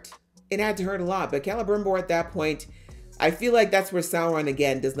to hurt. It had to hurt a lot. But Celebrimbor at that point, I feel like that's where Sauron,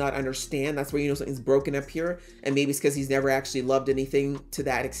 again, does not understand. That's where, you know, something's broken up here. And maybe it's because he's never actually loved anything to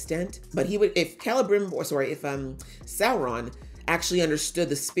that extent. But he would, if Sauron actually understood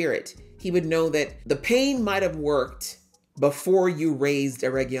the spirit, he would know that the pain might have worked before you razed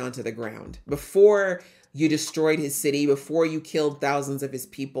Eregion to the ground, before you destroyed his city, before you killed thousands of his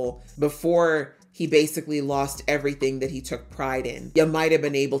people, before he basically lost everything that he took pride in. You might have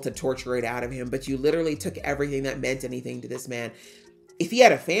been able to torture it out of him, but you literally took everything that meant anything to this man. If he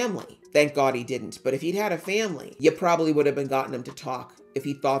had a family, thank God he didn't, but if he'd had a family, you probably would have been gotten him to talk if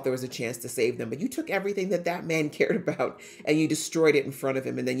he thought there was a chance to save them. But you took everything that that man cared about and you destroyed it in front of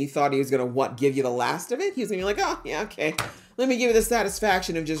him. And then you thought he was going to, give you the last of it? He was going to be like, oh, yeah, okay. Let me give you the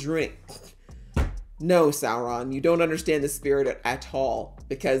satisfaction of just ruining. No, Sauron, you don't understand the spirit at all,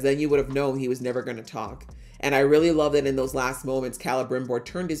 because then you would have known he was never going to talk. And I really love that in those last moments, Celebrimbor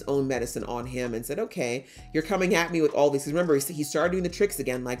turned his own medicine on him and said, okay, you're coming at me with all these. Remember, he started doing the tricks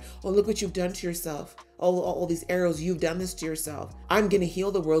again, like, oh, look what you've done to yourself. All these arrows, you've done this to yourself. I'm going to heal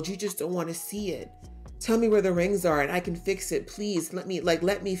the world. You just don't want to see it. Tell me where the rings are and I can fix it. Please let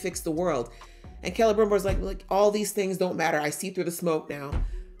me fix the world. And Celebrimbor's like, all these things don't matter. I see through the smoke now.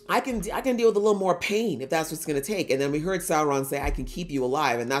 I can deal with a little more pain if that's what's going to take. And then we heard Sauron say, I can keep you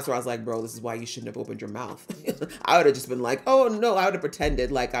alive. And that's where I was like, bro, this is why you shouldn't have opened your mouth. I would have just been like, oh no, I would have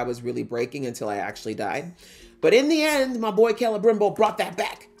pretended like I was really breaking until I actually died. But in the end, my boy Celebrimbor brought that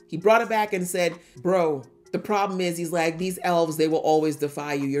back. He brought it back and said, bro, the problem is, he's like, these elves, they will always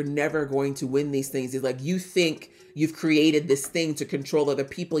defy you. You're never going to win these things. He's like, you think you've created this thing to control other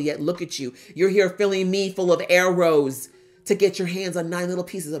people, yet look at you. You're here filling me full of arrows to get your hands on 9 little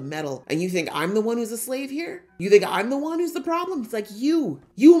pieces of metal. And you think I'm the one who's a slave here? You think I'm the one who's the problem? It's like, you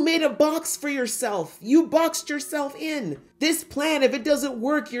made a box for yourself. You boxed yourself in. This plan, if it doesn't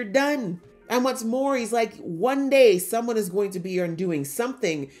work, you're done. And what's more, he's like, one day someone is going to be undoing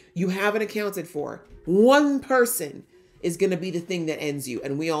something you haven't accounted for. One person is going to be the thing that ends you.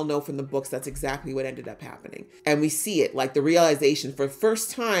 And we all know from the books that's exactly what ended up happening. And we see it, like the realization for the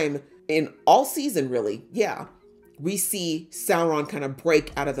first time in all season, really. Yeah. We see Sauron kind of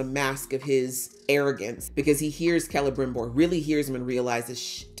break out of the mask of his arrogance because he hears Celebrimbor, really hears him and realizes,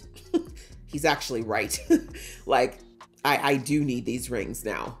 shit, he's actually right. Like, I do need these rings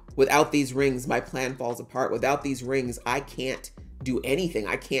now. Without these rings, my plan falls apart. Without these rings, I can't do anything.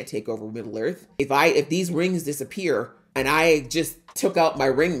 I can't take over Middle-earth. If these rings disappear and I just took out my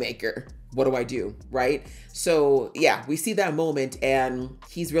ring maker, what do I do, right? So yeah, we see that moment and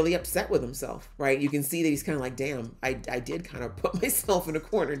he's really upset with himself, right? You can see that he's kind of like, damn, I did kind of put myself in a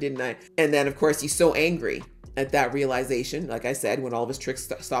corner, didn't I? And then of course he's so angry at that realization, like I said, when all of his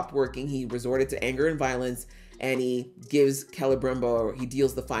tricks stopped working, he resorted to anger and violence, and he gives Celebrimbor, he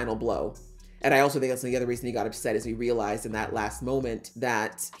deals the final blow. And I also think that's the other reason he got upset, is he realized in that last moment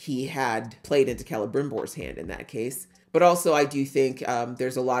that he had played into Celebrimbor's hand in that case. But also I do think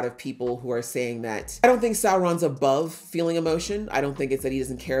there's a lot of people who are saying that I don't think Sauron's above feeling emotion. I don't think it's that he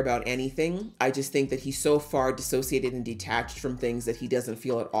doesn't care about anything. I just think that he's so far dissociated and detached from things that he doesn't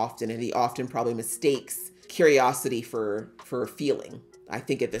feel it often, and he often probably mistakes curiosity for feeling, I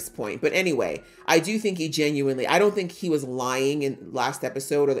think, at this point. But anyway, I do think he genuinely, I don't think he was lying in last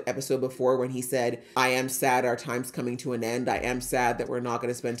episode or the episode before when he said, I am sad our time's coming to an end. I am sad that we're not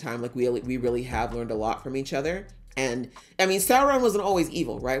going to spend time, like we really have learned a lot from each other. And I mean, Sauron wasn't always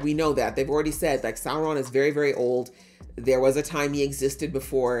evil, right? We know that. They've already said, like, Sauron is very, very old. There was a time he existed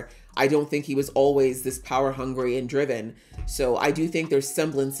before. I don't think he was always this power hungry and driven. So I do think there's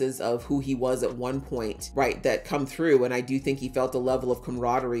semblances of who he was at one point, right, that come through. And I do think he felt a level of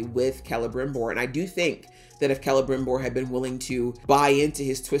camaraderie with Celebrimbor. And I do think that if Celebrimbor had been willing to buy into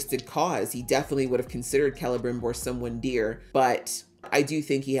his twisted cause, he definitely would have considered Celebrimbor someone dear. But I do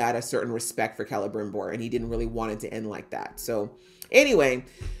think he had a certain respect for Celebrimbor, and he didn't really want it to end like that. So anyway,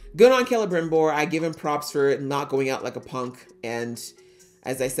 good on Celebrimbor. I give him props for not going out like a punk. And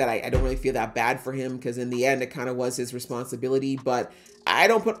as I said, I don't really feel that bad for him, because in the end, it kind of was his responsibility. But I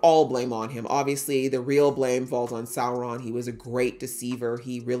don't put all blame on him. Obviously, the real blame falls on Sauron. He was a great deceiver.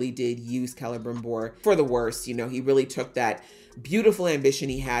 He really did use Celebrimbor for the worst. You know, he really took that beautiful ambition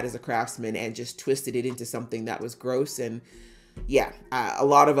he had as a craftsman and just twisted it into something that was gross. And yeah, a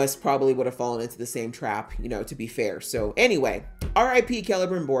lot of us probably would have fallen into the same trap, you know, to be fair. So anyway, R.I.P.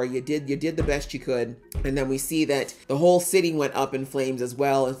 Celebrimbor, you did the best you could. And then we see that the whole city went up in flames as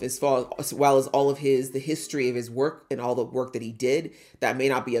well as all of the history of his work and all the work that he did. That may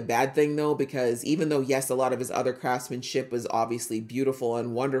not be a bad thing though, because even though, yes, a lot of his other craftsmanship was obviously beautiful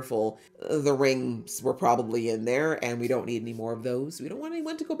and wonderful, the rings were probably in there, and we don't need any more of those. We don't want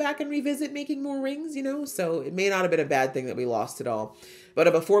anyone to go back and revisit making more rings, you know, so it may not have been a bad thing that we lost it all.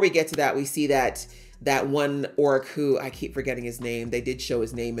 But before we get to that, we see that one orc who, I keep forgetting his name. They did show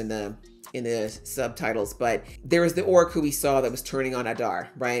his name in the subtitles, but there was the orc who we saw that was turning on Adar,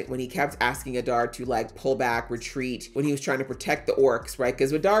 right? When he kept asking Adar to like pull back, retreat, when he was trying to protect the orcs, right?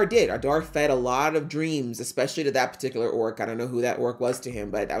 Because Adar fed a lot of dreams, especially to that particular orc. I don't know who that orc was to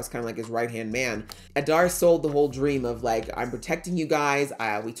him, but that was kind of like his right-hand man. Adar sold the whole dream of like, I'm protecting you guys.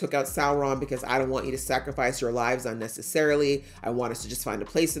 We took out Sauron because I don't want you to sacrifice your lives unnecessarily. I want us to just find a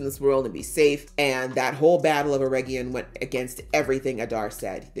place in this world and be safe. And that whole battle of Eregion went against everything Adar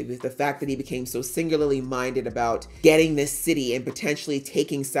said. It was the fact that he became so singularly minded about getting this city and potentially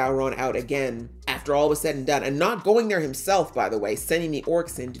taking Sauron out again after all was said and done, and not going there himself, by the way, sending the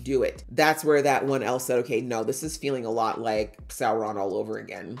orcs in to do it. That's where that one elf said, okay, no, this is feeling a lot like Sauron all over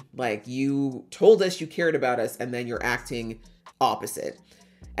again. Like, you told us you cared about us, and then you're acting opposite.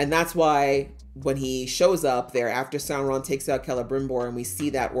 And that's why when he shows up there after Sauron takes out Celebrimbor and we see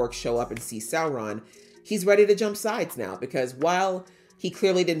that orc show up and see Sauron, he's ready to jump sides now, because while he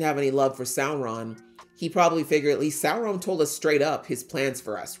clearly didn't have any love for Sauron, he probably figured at least Sauron told us straight up his plans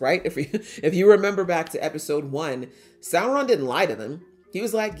for us, right? If you remember back to episode 1, Sauron didn't lie to them. He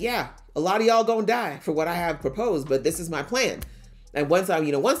was like, yeah, a lot of y'all gonna die for what I have proposed, but this is my plan. And once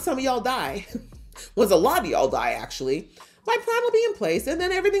some of y'all die, once a lot of y'all die actually, my plan will be in place, and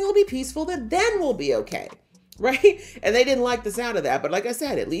then everything will be peaceful, then we'll be okay. Right? And they didn't like the sound of that. But like I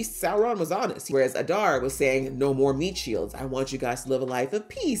said, at least Sauron was honest. Whereas Adar was saying, no more meat shields. I want you guys to live a life of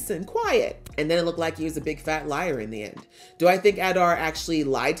peace and quiet. And then it looked like he was a big fat liar in the end. Do I think Adar actually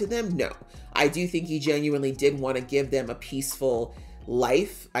lied to them? No. I do think he genuinely did want to give them a peaceful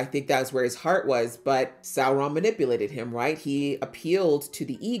life. I think that's where his heart was, but Sauron manipulated him, right? He appealed to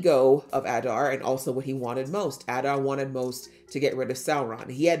the ego of Adar and also what he wanted most. Adar wanted most to get rid of Sauron.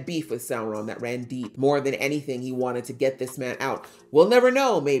 He had beef with Sauron that ran deep. More than anything, he wanted to get this man out. We'll never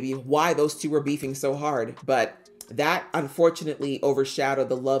know, maybe, why those two were beefing so hard, but that unfortunately overshadowed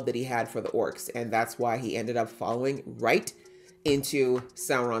the love that he had for the orcs, and that's why he ended up following right into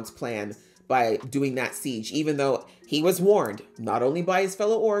Sauron's plan by doing that siege, even though he was warned, not only by his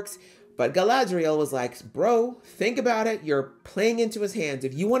fellow orcs, but Galadriel was like, bro, think about it. You're playing into his hands.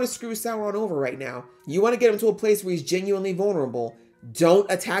 If you want to screw Sauron over right now, you want to get him to a place where he's genuinely vulnerable, don't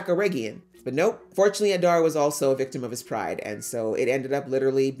attack Eregion. But nope, fortunately Adar was also a victim of his pride, and so it ended up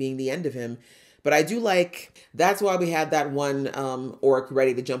literally being the end of him. But I do like, that's why we had that one orc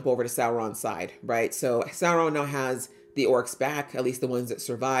ready to jump over to Sauron's side, right? So Sauron now has the orcs back, at least the ones that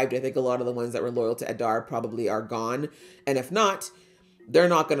survived. I think a lot of the ones that were loyal to Adar probably are gone. And if not, they're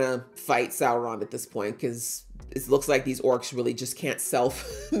not gonna fight Sauron at this point because it looks like these orcs really just can't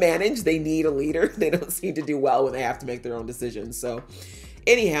self-manage. They need a leader. They don't seem to do well when they have to make their own decisions. So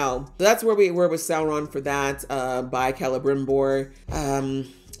anyhow, that's where we were with Sauron for that, by Celebrimbor.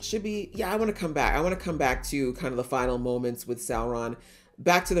 Should be, yeah, I want to come back. I want to come back to kind of the final moments with Sauron.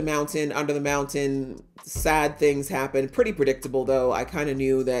 Back to the mountain, under the mountain, sad things happen. Pretty predictable though. I kind of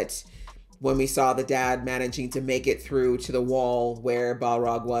knew that when we saw the dad managing to make it through to the wall where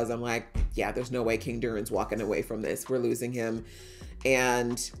Balrog was, I'm like, yeah, there's no way King Durin's walking away from this. We're losing him.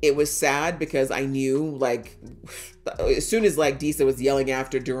 And it was sad because I knew, like, as soon as like Disa was yelling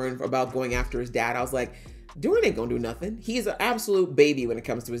after Durin about going after his dad, I was like, Durin ain't gonna do nothing. He's an absolute baby when it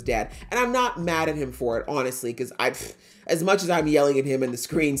comes to his dad. And I'm not mad at him for it, honestly, because as much as I'm yelling at him in the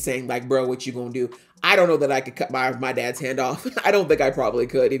screen saying like, bro, what you gonna do? I don't know that I could cut my dad's hand off. I don't think I probably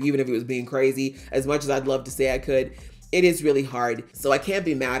could, even if he was being crazy. As much as I'd love to say I could, it is really hard. So I can't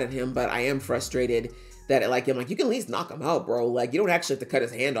be mad at him, but I am frustrated that I'm like, you can at least knock him out, bro. Like, you don't actually have to cut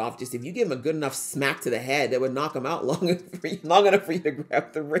his hand off. Just if you give him a good enough smack to the head, that would knock him out long enough for you to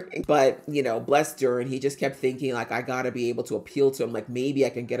grab the ring. But, you know, bless Durin, he just kept thinking like, I gotta be able to appeal to him. Like maybe I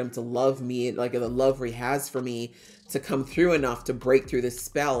can get him to love me, like the love he has for me to come through enough to break through this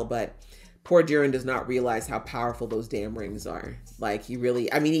spell. But poor Durin does not realize how powerful those damn rings are. Like he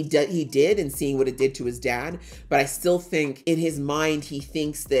really, I mean, he did in seeing what it did to his dad, but I still think in his mind, he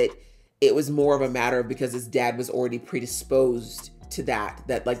thinks that it was more of a matter of because his dad was already predisposed to that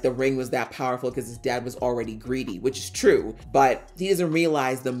like the ring was that powerful because his dad was already greedy, which is true, but he doesn't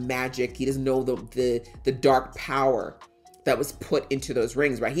realize the magic. He doesn't know the dark power that was put into those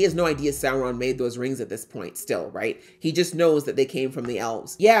rings, right? He has no idea Sauron made those rings at this point still, right? He just knows that they came from the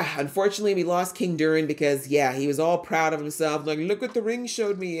elves. Yeah, unfortunately we lost King Durin because yeah, he was all proud of himself. Like, look what the ring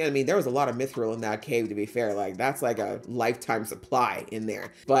showed me. I mean, there was a lot of mithril in that cave, to be fair. Like that's like a lifetime supply in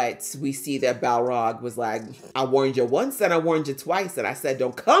there. But we see that Balrog was like, I warned you once and I warned you twice. And I said,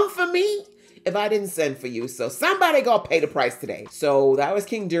 don't come for me if I didn't send for you. So somebody gonna pay the price today. So that was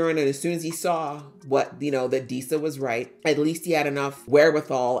King Durin. And as soon as he saw what, you know, that Disa was right, at least he had enough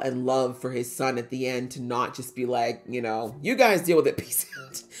wherewithal and love for his son at the end to not just be like, you know, you guys deal with it, peace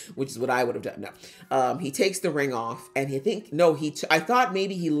out, which is what I would have done. No, he takes the ring off and I thought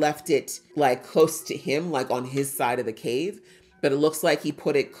maybe he left it like close to him, like on his side of the cave, but it looks like he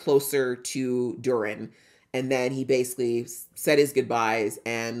put it closer to Durin. And then he basically said his goodbyes.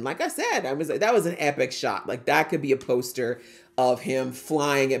 And like I said, that was an epic shot. Like that could be a poster of him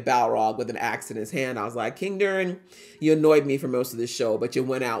flying at Balrog with an axe in his hand. I was like, King Durin, you annoyed me for most of the show, but you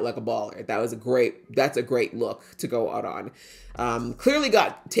went out like a baller. That's a great look to go out on. Clearly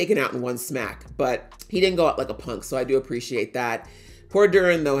got taken out in one smack, but he didn't go out like a punk. So I do appreciate that. Poor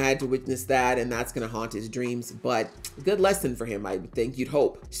Durin, though, had to witness that, and that's going to haunt his dreams, but good lesson for him, I think, you'd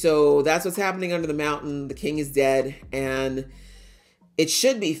hope. So that's what's happening under the mountain. The king is dead, and it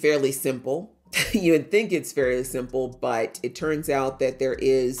should be fairly simple. You would think it's fairly simple, but it turns out that there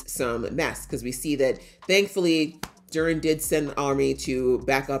is some mess, because we see that, thankfully, Durin did send an army to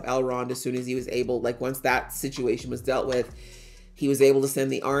back up Elrond as soon as he was able, like once that situation was dealt with. He was able to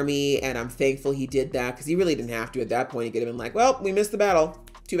send the army, and I'm thankful he did that because he really didn't have to at that point. He could have been like, well, we missed the battle.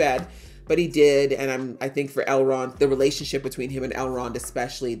 Too bad. But he did, and I think for Elrond, the relationship between him and Elrond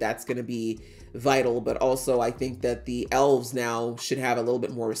especially, that's going to be vital. But also, I think that the elves now should have a little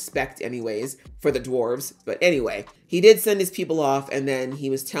bit more respect anyways for the dwarves. But anyway, he did send his people off, and then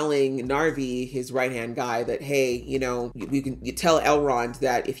he was telling Narvi, his right-hand guy, that, hey, you know, you tell Elrond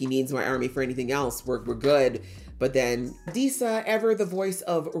that if he needs my army for anything else, we're good. But then Disa, ever the voice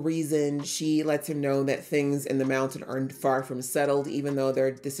of reason, she lets him know that things in the mountain are far from settled, even though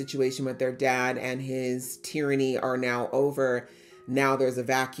the situation with their dad and his tyranny are now over. Now there's a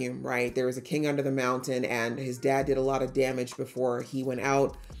vacuum, right? There was a king under the mountain, and his dad did a lot of damage before he went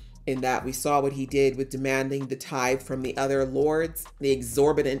out, in that we saw what he did with demanding the tithe from the other lords, the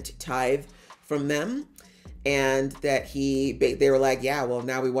exorbitant tithe from them. And that they were like, yeah, well,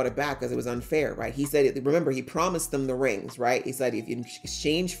 now we want it back because it was unfair, right? He said, remember, he promised them the rings, right? He said, if in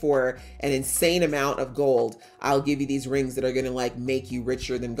exchange for an insane amount of gold, I'll give you these rings that are going to like make you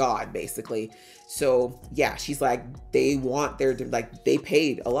richer than God, basically. So yeah, she's like, they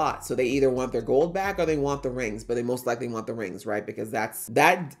paid a lot. So they either want their gold back or they want the rings, but they most likely want the rings, right? Because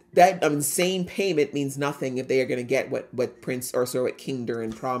that insane payment means nothing if they are going to get what what King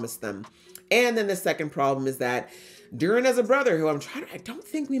Durin promised them. And then the second problem is that Durin has a brother who I don't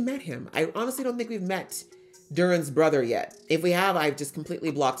think we met him. I honestly don't think we've met Durin's brother yet. If we have, I've just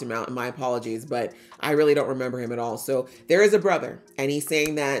completely blocked him out, and my apologies, but I really don't remember him at all. So there is a brother, and he's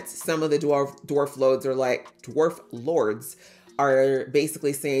saying that some of the dwarf lords are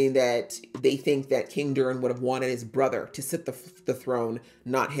basically saying that they think that King Durin would have wanted his brother to sit the throne,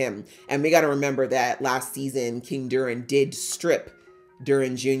 not him. And we got to remember that last season, King Durin did strip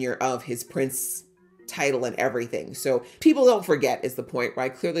Durin Jr. of his prince title and everything. So people don't forget is the point,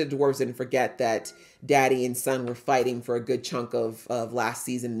 right? Clearly the dwarves didn't forget that daddy and son were fighting for a good chunk of last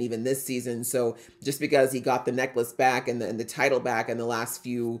season and even this season. So just because he got the necklace back and the title back in the last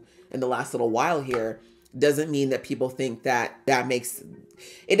little while here, doesn't mean that people think that makes,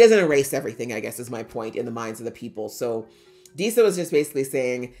 it doesn't erase everything, I guess is my point, in the minds of the people. So Disa was just basically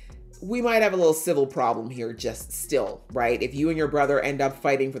saying, we might have a little civil problem here just still, right? If you and your brother end up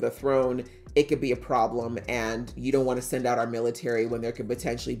fighting for the throne, it could be a problem, and you don't want to send out our military when there could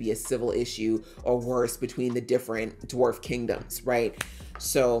potentially be a civil issue or worse between the different dwarf kingdoms, right?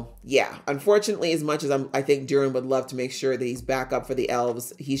 So yeah, unfortunately, as much as I think Durin would love to make sure that he's back up for the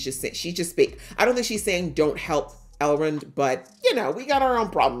elves, she's just I don't think she's saying don't help Elrond, but you know, we got our own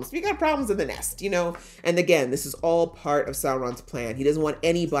problems. We got problems in the nest, you know? And again, this is all part of Sauron's plan. He doesn't want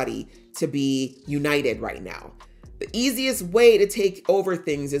anybody to be united right now. The easiest way to take over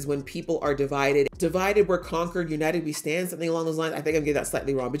things is when people are divided. Divided, we're conquered, united, we stand, something along those lines. I think I'm getting that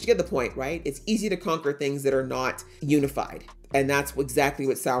slightly wrong, but you get the point, right? It's easy to conquer things that are not unified. And that's exactly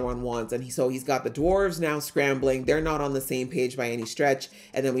what Sauron wants. And so he's got the dwarves now scrambling. They're not on the same page by any stretch.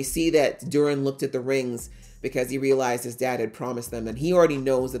 And then we see that Durin looked at the rings because he realized his dad had promised them, and he already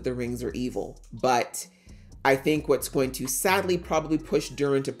knows that the rings are evil. But I think what's going to sadly probably push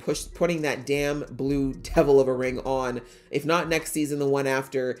Durin to putting that damn blue devil of a ring on, if not next season, the one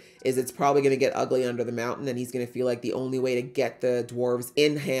after, is it's probably going to get ugly under the mountain, and he's going to feel like the only way to get the dwarves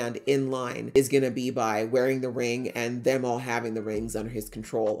in hand, in line, is going to be by wearing the ring and them all having the rings under his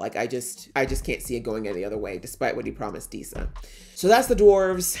control. Like, I just can't see it going any other way, despite what he promised Disa. So that's the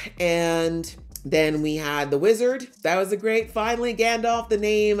dwarves, and then we had the wizard. That was a great, finally, Gandalf, the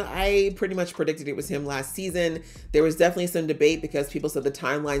name. I pretty much predicted it was him last season. There was definitely some debate because people said the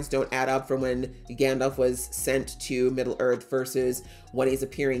timelines don't add up from when Gandalf was sent to Middle-earth versus when he's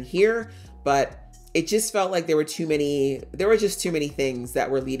appearing here. But it just felt like there were just too many things that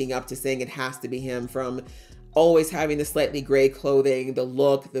were leading up to saying it has to be him, from always having the slightly gray clothing, the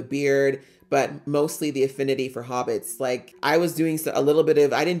look, the beard, but mostly the affinity for hobbits. Like, I was doing a little bit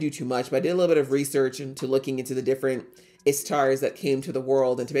of, I didn't do too much, but I did a little bit of research into looking into the different Istars that came to the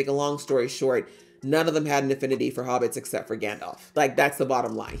world. And to make a long story short, none of them had an affinity for hobbits except for Gandalf. Like, that's the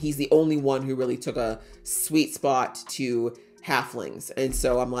bottom line. He's the only one who really took a sweet spot to halflings. And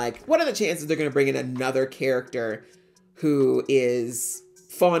so I'm like, what are the chances they're going to bring in another character who is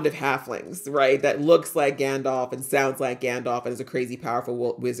fond of halflings, right? That looks like Gandalf and sounds like Gandalf and is a crazy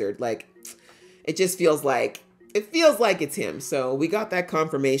powerful wizard. Like, it just feels like it's him. So we got that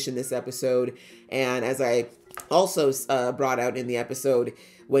confirmation this episode. And as I also brought out in the episode,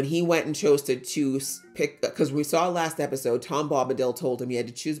 when he went and chose to pick, because we saw last episode, Tom Bombadil told him he had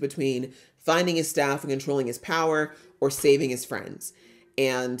to choose between finding his staff and controlling his power or saving his friends.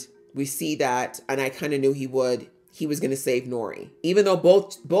 And we see that, and I kind of knew he was going to save Nori. Even though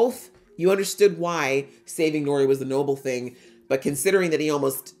both you understood why saving Nori was the noble thing, but considering that he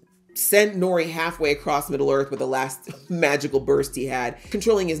almost sent Nori halfway across Middle-earth with the last magical burst he had,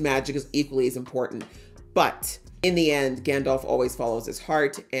 controlling his magic is equally as important. But in the end, Gandalf always follows his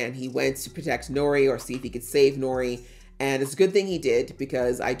heart, and he went to protect Nori or see if he could save Nori. And it's a good thing he did,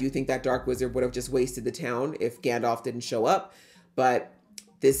 because I do think that Dark Wizard would have just wasted the town if Gandalf didn't show up. But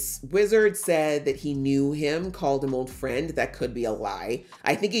this wizard said that he knew him, called him old friend. That could be a lie.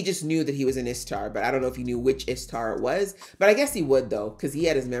 I think he just knew that he was an Istar, but I don't know if he knew which Istar it was. But I guess he would, though, because he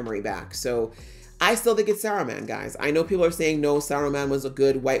had his memory back. So I still think it's Saruman, guys. I know people are saying, no, Saruman was a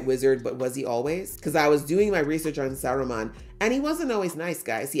good white wizard, but was he always? Because I was doing my research on Saruman, and he wasn't always nice,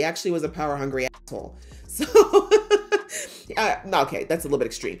 guys. He actually was a power-hungry asshole. So, okay, that's a little bit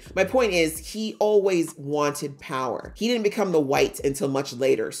extreme. My point is, he always wanted power. He didn't become the white until much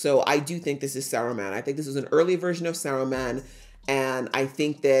later. So I do think this is Saruman. I think this is an early version of Saruman. And I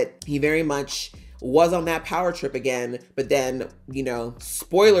think that he very much was on that power trip again. But then, you know,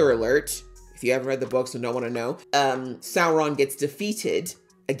 spoiler alert, if you haven't read the books and don't want to know, Sauron gets defeated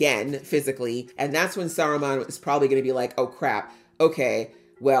again, physically. And that's when Saruman is probably going to be like, oh crap, okay,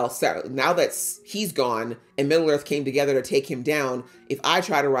 well, now that he's gone and Middle-earth came together to take him down, if I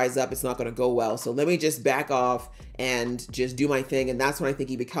try to rise up, it's not going to go well. So let me just back off and just do my thing. And that's when I think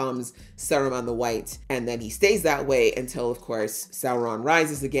he becomes Saruman the White. And then he stays that way until, of course, Sauron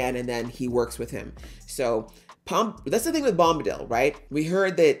rises again, and then he works with him. So That's the thing with Bombadil, right? We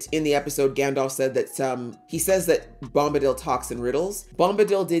heard that in the episode, Gandalf said that he says that Bombadil talks in riddles.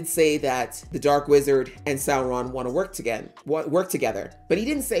 Bombadil did say that the Dark Wizard and Sauron want to work together, but he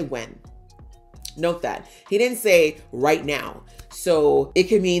didn't say when. Note that. He didn't say right now. So it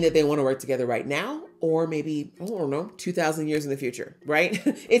could mean that they want to work together right now, or maybe, I don't know, 2,000 years in the future, right?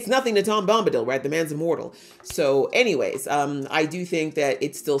 It's nothing to Tom Bombadil, right? The man's immortal. So anyways, I do think that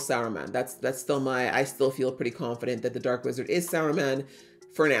it's still Saruman. That's still I still feel pretty confident that the Dark Wizard is Saruman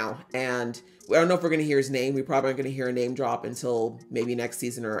for now. And I don't know if we're going to hear his name. We probably aren't going to hear a name drop until maybe next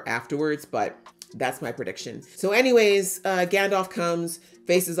season or afterwards, but that's my prediction. So anyways, Gandalf comes,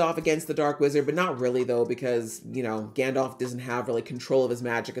 faces off against the Dark Wizard, but not really though, because, you know, Gandalf doesn't have really control of his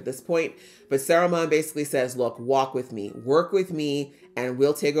magic at this point. But Saruman basically says, look, walk with me, work with me, and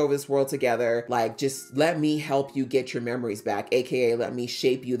we'll take over this world together. Like, just let me help you get your memories back, aka let me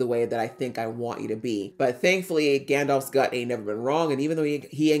shape you the way that I think I want you to be. But thankfully, Gandalf's gut ain't never been wrong. And even though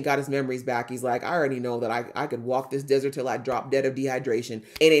he ain't got his memories back, he's like, I already know that I could walk this desert till I drop dead of dehydration.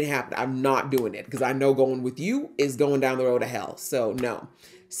 It ain't happening. I'm not doing it because I know going with you is going down the road to hell. So no.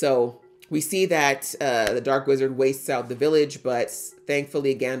 So we see that the Dark Wizard wastes out the village, but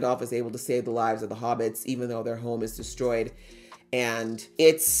thankfully Gandalf is able to save the lives of the hobbits, even though their home is destroyed. And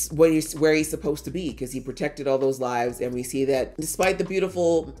it's where he's supposed to be because he protected all those lives. And we see that despite the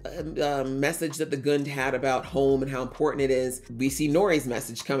beautiful message that the Gund had about home and how important it is, we see Nori's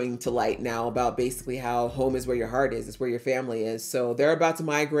message coming to light now about basically how home is where your heart is. It's where your family is. So they're about to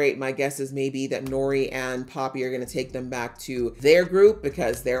migrate. My guess is maybe that Nori and Poppy are going to take them back to their group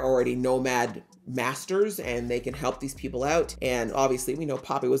because they're already nomad masters and they can help these people out. And obviously we know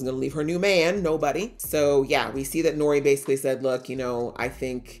Poppy wasn't going to leave her new man, nobody. So yeah, we see that Nori basically said, look, you know, I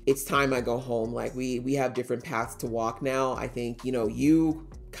think it's time I go home. Like we have different paths to walk now. I think, you know, you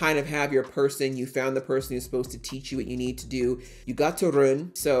kind of have your person. You found the person who's supposed to teach you what you need to do. You got to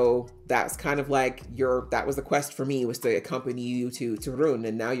Rhûn. So that's kind of like that was the quest for me, was to accompany you to Rhûn.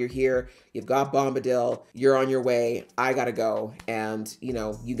 And now you're here. You've got Bombadil. You're on your way. I gotta go. And you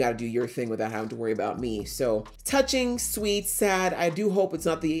know, you gotta do your thing without having to worry about me. So touching, sweet, sad. I do hope it's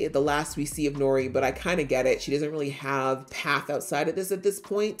not the last we see of Nori, but I kind of get it. She doesn't really have path outside of this at this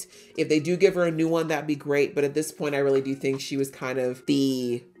point. If they do give her a new one, that'd be great. But at this point, I really do think she was kind of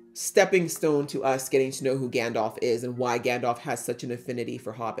the stepping stone to us getting to know who Gandalf is and why Gandalf has such an affinity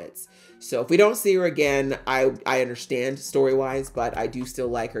for hobbits. So if we don't see her again, I understand story-wise, but I do still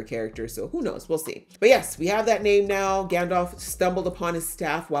like her character. So who knows? We'll see. But yes, we have that name now. Gandalf stumbled upon his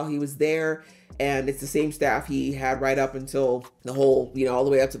staff while he was there. And it's the same staff he had right up until the whole, you know, all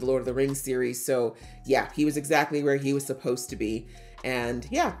the way up to the Lord of the Rings series. So yeah, he was exactly where he was supposed to be. And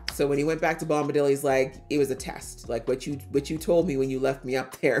yeah, so when he went back to Bombadil, he's like, it was a test. Like what you told me when you left me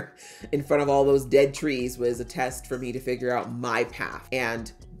up there in front of all those dead trees was a test for me to figure out my path.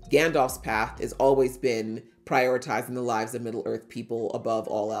 And Gandalf's path has always been prioritizing the lives of Middle-earth people above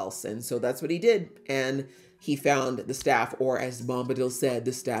all else. And so that's what he did. And he found the staff, or as Bombadil said,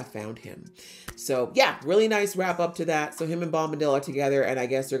 the staff found him. So yeah, really nice wrap up to that. So him and Bombadil are together, and I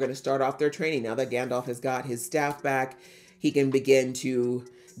guess they're going to start off their training now that Gandalf has got his staff back. He can begin to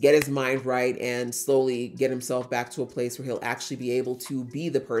get his mind right and slowly get himself back to a place where he'll actually be able to be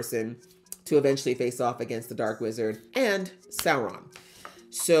the person to eventually face off against the Dark Wizard and Sauron.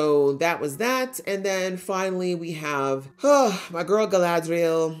 So that was that. And then finally we have my girl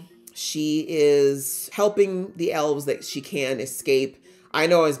Galadriel. She is helping the elves that she can escape. I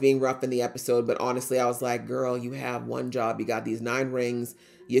know I was being rough in the episode, but honestly, I was like, girl, you have one job. You got these 9 rings.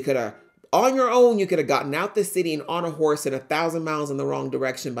 You could have, on your own, you could have gotten out the city and on a horse in 1,000 miles in the wrong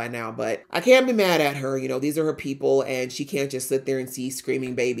direction by now. But I can't be mad at her. You know, these are her people and she can't just sit there and see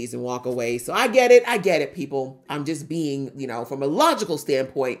screaming babies and walk away. So I get it, people. I'm just being, you know, from a logical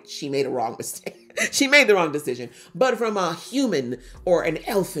standpoint, she made a wrong mistake. She made the wrong decision. But from a human or an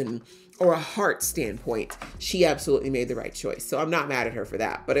elfin or a heart standpoint, she absolutely made the right choice. So I'm not mad at her for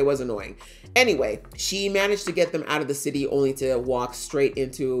that, but it was annoying. Anyway, she managed to get them out of the city only to walk straight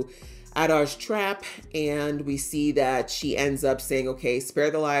into Adar's trap, and we see that she ends up saying, okay, spare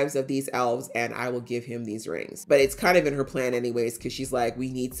the lives of these elves and I will give him these rings. But it's kind of in her plan anyways, because she's like,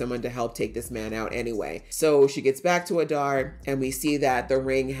 we need someone to help take this man out anyway. So she gets back to Adar and we see that the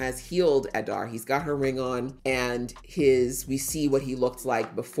ring has healed Adar. He's got her ring on, and we see what he looked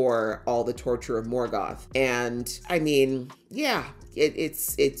like before all the torture of Morgoth. And I mean, yeah,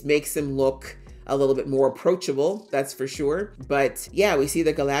 it makes him look a little bit more approachable, that's for sure. But yeah, we see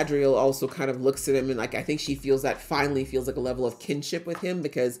that Galadriel also kind of looks at him and like, I think she finally feels like a level of kinship with him,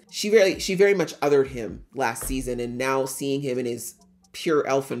 because she very much othered him last season, and now seeing him in his pure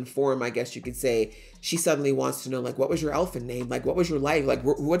elfin form, I guess you could say, she suddenly wants to know, like, what was your elfin name? Like, what was your life? Like,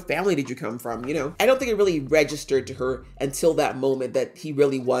 what family did you come from? You know, I don't think it really registered to her until that moment that he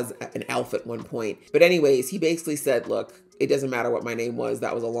really was an elf at one point. But anyways, he basically said, look, it doesn't matter what my name was.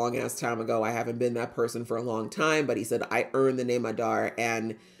 That was a long ass time ago. I haven't been that person for a long time. But he said, I earned the name Adar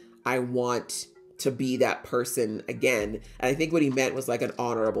and I want to be that person again. And I think what he meant was like an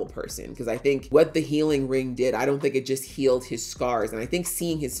honorable person, because I think what the healing ring did, I don't think it just healed his scars. And I think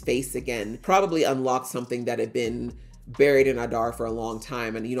seeing his face again probably unlocked something that had been buried in Adar for a long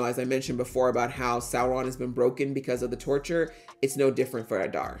time. And, you know, as I mentioned before about how Sauron has been broken because of the torture, it's no different for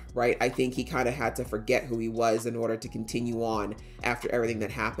Adar, right? I think he kind of had to forget who he was in order to continue on after everything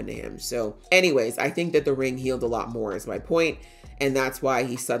that happened to him. So anyways, I think that the ring healed a lot more is my point. And that's why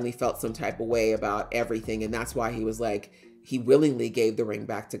he suddenly felt some type of way about everything. And that's why he was like, he willingly gave the ring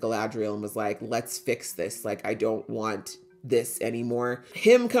back to Galadriel and was like, let's fix this. Like, I don't want this anymore.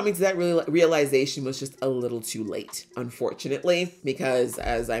 Him coming to that realization was just a little too late, unfortunately, because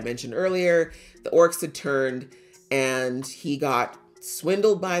as I mentioned earlier, the orcs had turned and he got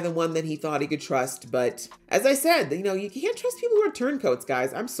swindled by the one that he thought he could trust. But as I said, you know, you can't trust people who are turncoats,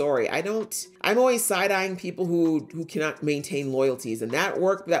 guys. I'm sorry. I'm always side-eyeing people who cannot maintain loyalties. And that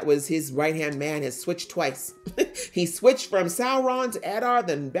orc that was his right-hand man has switched twice. He switched from Sauron to Adar,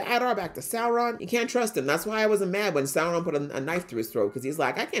 then Adar back to Sauron. You can't trust him. That's why I wasn't mad when Sauron put a knife through his throat, because he's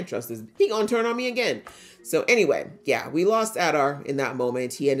like, I can't trust this. He gonna turn on me again. So anyway, yeah, we lost Adar in that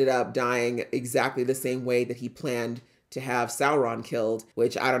moment. He ended up dying exactly the same way that he planned to have Sauron killed,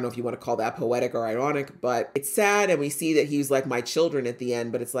 which I don't know if you want to call that poetic or ironic, but it's sad. And we see that he was like, my children at the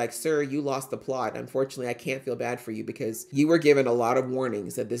end, but it's like, sir, you lost the plot. Unfortunately, I can't feel bad for you because you were given a lot of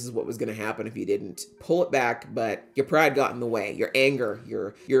warnings that this is what was going to happen if you didn't pull it back, but your pride got in the way, your anger,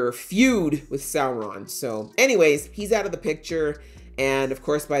 your feud with Sauron. So anyways, he's out of the picture. And of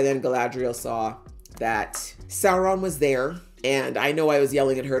course, by then Galadriel saw that Sauron was there. And I know I was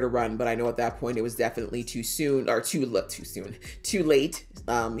yelling at her to run, but I know at that point it was definitely too soon, or too late. You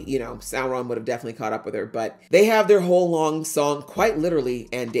know, Sauron would have definitely caught up with her, but they have their whole long song, quite literally,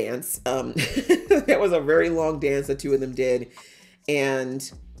 and dance. That was a very long dance the two of them did.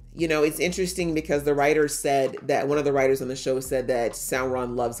 And, you know, it's interesting because the writers said that, one of the writers on the show said that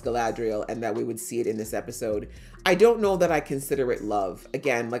Sauron loves Galadriel and that we would see it in this episode. I don't know that I consider it love.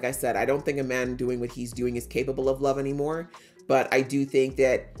 Again, like I said, I don't think a man doing what he's doing is capable of love anymore. But I do think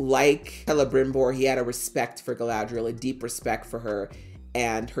that, like Celebrimbor, he had a respect for Galadriel, a deep respect for her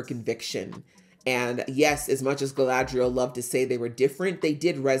and her conviction. And yes, as much as Galadriel loved to say they were different, they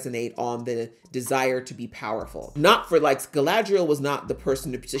did resonate on the desire to be powerful. Not for, like, Galadriel was not the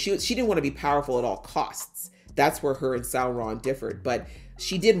person to, she didn't want to be powerful at all costs. That's where her and Sauron differed. But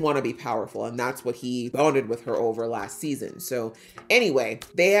she did want to be powerful, and that's what he bonded with her over last season. So anyway,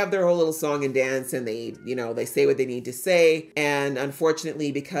 they have their whole little song and dance, and they, you know, they say what they need to say. And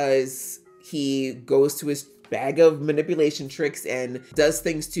unfortunately, because he goes to his bag of manipulation tricks and does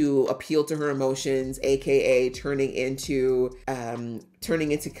things to appeal to her emotions, aka turning into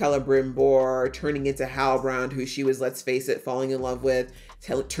Celebrimbor, turning into Halbrand, who she was, let's face it, falling in love with,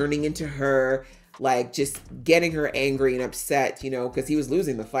 turning into her, like just getting her angry and upset, you know, because he was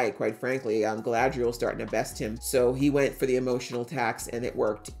losing the fight, quite frankly. Galadriel was starting to best him. So he went for the emotional attacks and it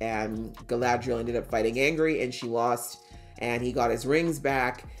worked. And Galadriel ended up fighting angry and she lost, and he got his rings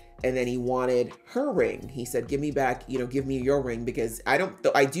back. And then he wanted her ring. He said, give me back, you know, give me your ring, because I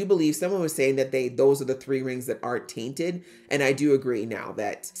do believe someone was saying that those are the 3 rings that aren't tainted. And I do agree now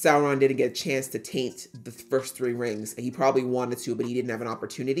that Sauron didn't get a chance to taint the first 3 rings. He probably wanted to, but he didn't have an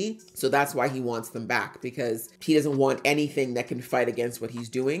opportunity. So that's why he wants them back, because he doesn't want anything that can fight against what he's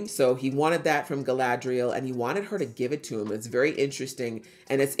doing. So he wanted that from Galadriel and he wanted her to give it to him. It's very interesting.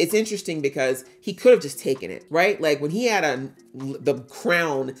 And it's interesting because he could have just taken it, right? Like when he had the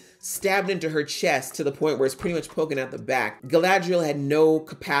crown stabbed into her chest to the point where it's pretty much poking out the back, Galadriel had no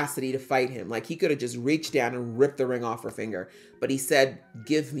capacity to fight him. Like he could have just reached down and ripped the ring off her finger, but he said,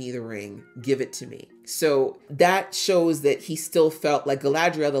 give me the ring, give it to me. So that shows that he still felt like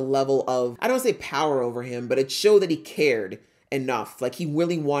Galadriel had a level of, I don't want to say power over him, but it showed that he cared enough. Like he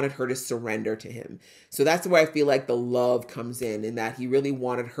really wanted her to surrender to him. So that's where I feel like the love comes in that he really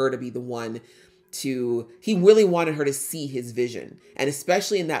wanted her to be the one he really wanted her to see his vision. And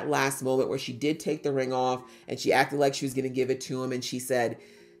especially in that last moment where she did take the ring off and she acted like she was going to give it to him. And she said,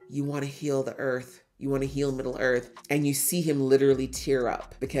 you want to heal the earth. You want to heal Middle Earth. And you see him literally tear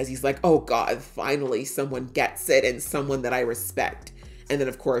up because he's like, oh God, finally someone gets it and someone that I respect. And then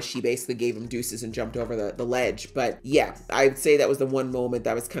of course she basically gave him deuces and jumped over the ledge. But yeah, I'd say that was the one moment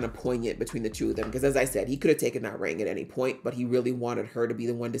that was kind of poignant between the two of them. Because as I said, he could have taken that ring at any point, but he really wanted her to be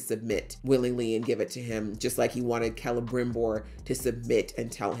the one to submit willingly and give it to him, just like he wanted Celebrimbor to submit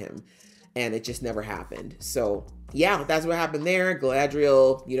and tell him. And it just never happened. So yeah, that's what happened there.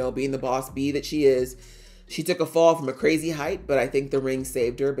 Galadriel, you know, being the boss bee that she is, she took a fall from a crazy height, but I think the ring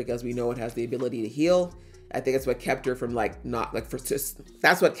saved her because we know it has the ability to heal. I think it's what kept her from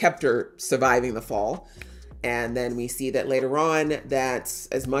that's what kept her surviving the fall. And then we see that later on that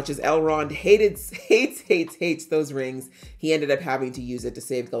as much as Elrond hates those rings, he ended up having to use it to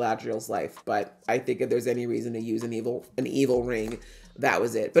save Galadriel's life. But I think if there's any reason to use an evil ring, that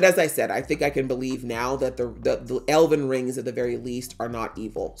was it. But as I said, I think I can believe now that the elven rings at the very least are not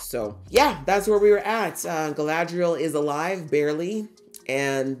evil. So yeah, that's where we were at. Galadriel is alive, barely.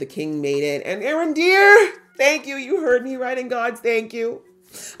 And the king made it. And Arondir, thank you. You heard me right in God's thank you.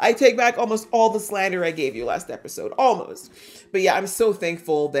 I take back almost all the slander I gave you last episode. Almost. But yeah, I'm so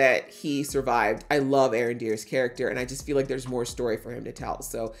thankful that he survived. I love Arondir's character, and I just feel like there's more story for him to tell.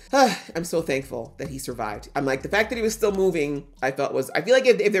 So I'm so thankful that he survived. I'm like, the fact that he was still moving, I feel like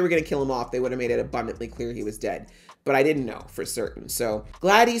if they were going to kill him off, they would have made it abundantly clear he was dead. But I didn't know for certain. So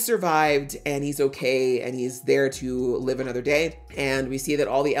glad he survived and he's okay and he's there to live another day. And we see that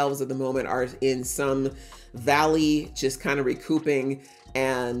all the elves at the moment are in some valley, just kind of recouping.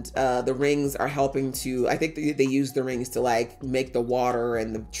 And the rings are helping to, I think they use the rings to like make the water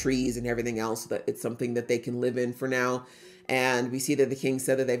and the trees and everything else, so that it's something that they can live in for now. And we see that the king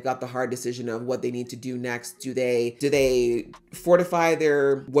said that they've got the hard decision of what they need to do next. Do they fortify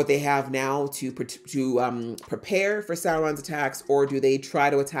what they have now to prepare for Sauron's attacks, or do they try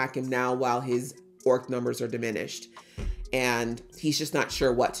to attack him now while his orc numbers are diminished? And he's just not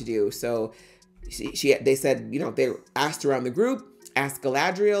sure what to do. So they said, you know, they asked around the group, asked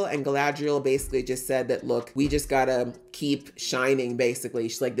Galadriel, and Galadriel basically just said that, look, we just gotta keep shining, basically.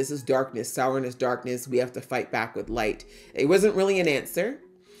 She's like, this is darkness. Sauron is darkness. We have to fight back with light. It wasn't really an answer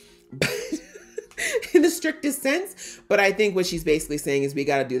in the strictest sense, but I think what she's basically saying is we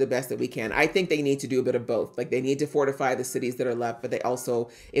gotta do the best that we can. I think they need to do a bit of both. Like, they need to fortify the cities that are left, but they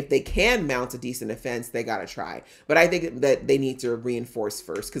also, if they can mount a decent defense, they gotta try. But I think that they need to reinforce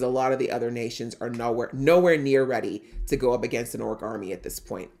first, because a lot of the other nations are nowhere near ready to go up against an orc army at this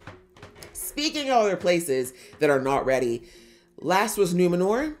point. Speaking of other places that are not ready, last was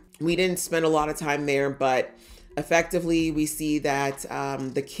Numenor. We didn't spend a lot of time there, but effectively we see that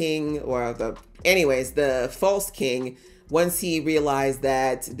the king, or the false king, once he realized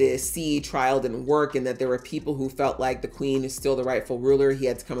that the sea trial didn't work and that there were people who felt like the queen is still the rightful ruler, he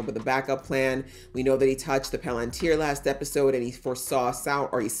had to come up with a backup plan. We know that he touched the Palantir last episode and he saw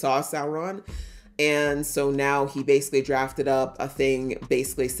Sauron. And so now he basically drafted up a thing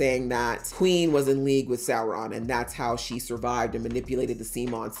basically saying that Queen was in league with Sauron, and that's how she survived and manipulated the sea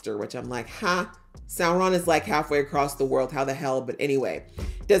monster, which I'm like, huh? Sauron is like halfway across the world. How the hell? But anyway,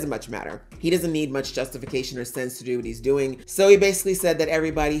 it doesn't much matter. He doesn't need much justification or sense to do what he's doing. So he basically said that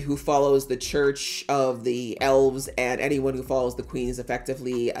everybody who follows the Church of the Elves and anyone who follows the Queen is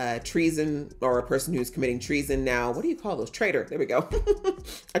effectively treason, or a person who's committing treason now. What do you call those? Traitor. There we go.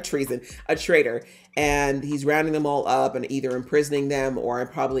 A traitor. And he's rounding them all up and either imprisoning them or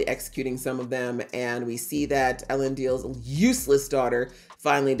probably executing some of them. And we see that Elendil's useless daughter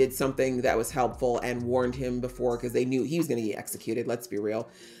finally did something that was helpful and warned him before, because they knew he was going to get executed. Let's be real.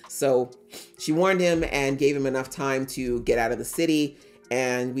 So she warned him and gave him enough time to get out of the city.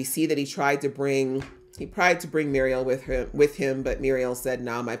 And we see that he tried to bring Miriel with him, but Miriel said,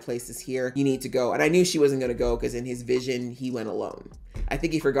 nah, my place is here. You need to go. And I knew she wasn't going to go, because in his vision, he went alone. I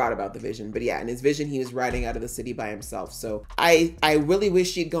think he forgot about the vision, but yeah, in his vision, he was riding out of the city by himself. So I really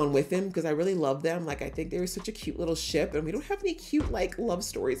wish she'd gone with him, because I really love them. Like, I think they were such a cute little ship, and we don't have any cute, like, love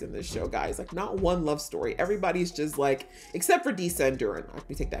stories in this show, guys. Like, not one love story. Everybody's just like, except for Disa and Durin. Let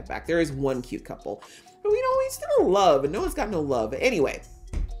me take that back. There is one cute couple, but we still don't love, and no one's got no love. But anyway,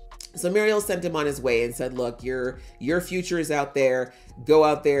 so Miriel sent him on his way and said, look, your future is out there. Go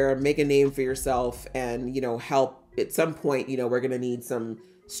out there, make a name for yourself, and, you know, help. At some point, you know, we're going to need some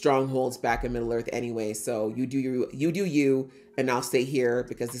strongholds back in Middle Earth anyway. So you do you, and I'll stay here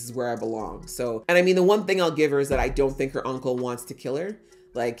because this is where I belong. So, and I mean, the one thing I'll give her is that I don't think her uncle wants to kill her.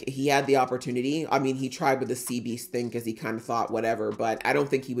 Like, he had the opportunity. I mean, he tried with the sea beast thing because he kind of thought whatever, but I don't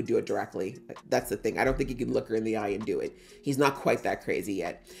think he would do it directly. That's the thing. I don't think he could look her in the eye and do it. He's not quite that crazy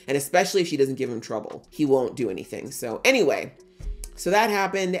yet. And especially if she doesn't give him trouble, he won't do anything. So anyway, so that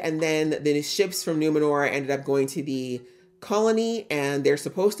happened. And then the ships from Numenor ended up going to the colony, and they're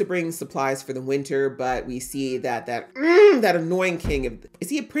supposed to bring supplies for the winter, but we see that that annoying king, is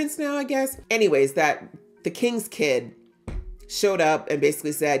he a prince now, I guess? Anyways, that the king's kid showed up and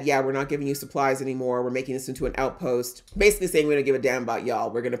basically said, yeah, we're not giving you supplies anymore. We're making this into an outpost. Basically saying we don't give a damn about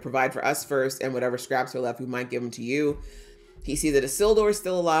y'all. We're going to provide for us first, and whatever scraps are left, we might give them to you. He sees that Isildur is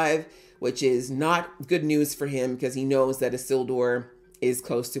still alive, which is not good news for him because he knows that Isildur is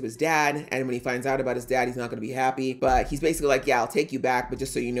close to his dad. And when he finds out about his dad, he's not going to be happy. But he's basically like, yeah, I'll take you back. But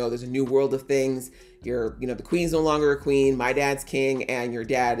just so you know, there's a new world of things. You're, you know, the queen's no longer a queen. My dad's king. And your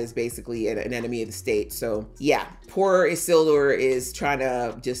dad is basically an enemy of the state. So yeah, poor Isildur is trying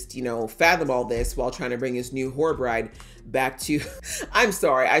to just, you know, fathom all this while trying to bring his new whore bride back to, I'm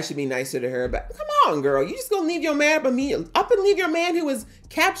sorry, I should be nicer to her, but come on, girl. You just gonna leave your man up and leave your man who was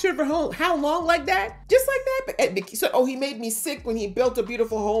captured for how long like that? Just like that? So, oh, he made me sick when he built a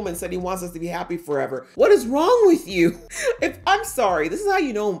beautiful home and said he wants us to be happy forever. What is wrong with you? I'm sorry, this is how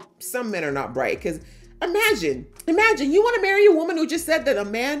you know some men are not bright, because imagine you want to marry a woman who just said that a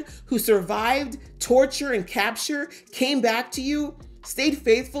man who survived torture and capture came back to you, stayed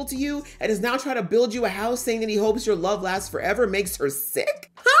faithful to you, and is now trying to build you a house saying that he hopes your love lasts forever. Makes her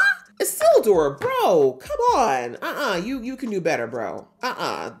sick? Huh? Isildur, bro, come on. You can do better, bro.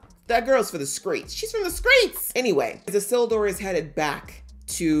 That girl's for the streets. She's from the streets. Anyway, Isildur is headed back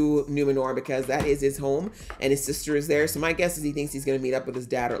to Numenor because that is his home and his sister is there. So my guess is he thinks he's going to meet up with his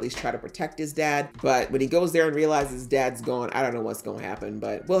dad, or at least try to protect his dad. But when he goes there and realizes his dad's gone, I don't know what's going to happen,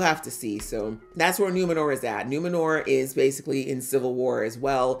 but we'll have to see. So that's where Numenor is at. Numenor is basically in civil war as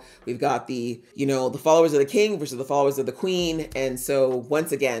well. We've got the, you know, the followers of the king versus the followers of the queen. And so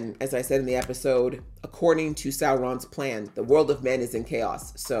once again, as I said in the episode, according to Sauron's plan, the world of men is in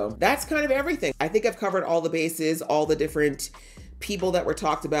chaos. So that's kind of everything. I think I've covered all the bases, all the different people that were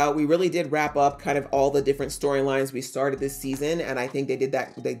talked about. We really did wrap up kind of all the different storylines we started this season, and I think they did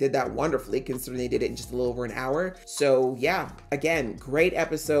that wonderfully, considering they did it in just a little over an hour. So yeah, again, great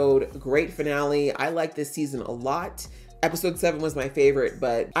episode, great finale. I like this season a lot. Episode 7 was my favorite,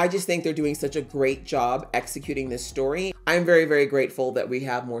 but I just think they're doing such a great job executing this story. I'm very, very grateful that we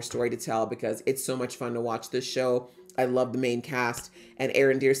have more story to tell because it's so much fun to watch this show. I love the main cast, and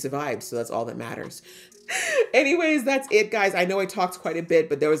Arondir survived, so that's all that matters. Anyways, that's it, guys. I know I talked quite a bit,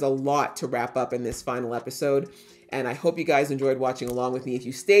 but there was a lot to wrap up in this final episode. And I hope you guys enjoyed watching along with me. If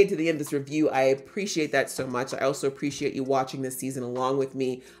you stayed to the end of this review, I appreciate that so much. I also appreciate you watching this season along with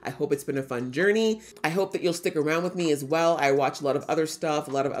me. I hope it's been a fun journey. I hope that you'll stick around with me as well. I watch a lot of other stuff,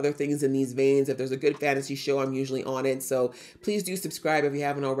 a lot of other things in these veins. If there's a good fantasy show, I'm usually on it. So please do subscribe if you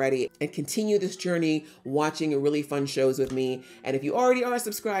haven't already, and continue this journey watching really fun shows with me. And if you already are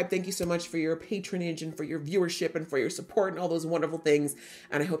subscribed, thank you so much for your patronage and for your viewership and for your support and all those wonderful things.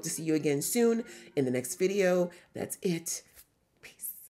 And I hope to see you again soon in the next video. That's it.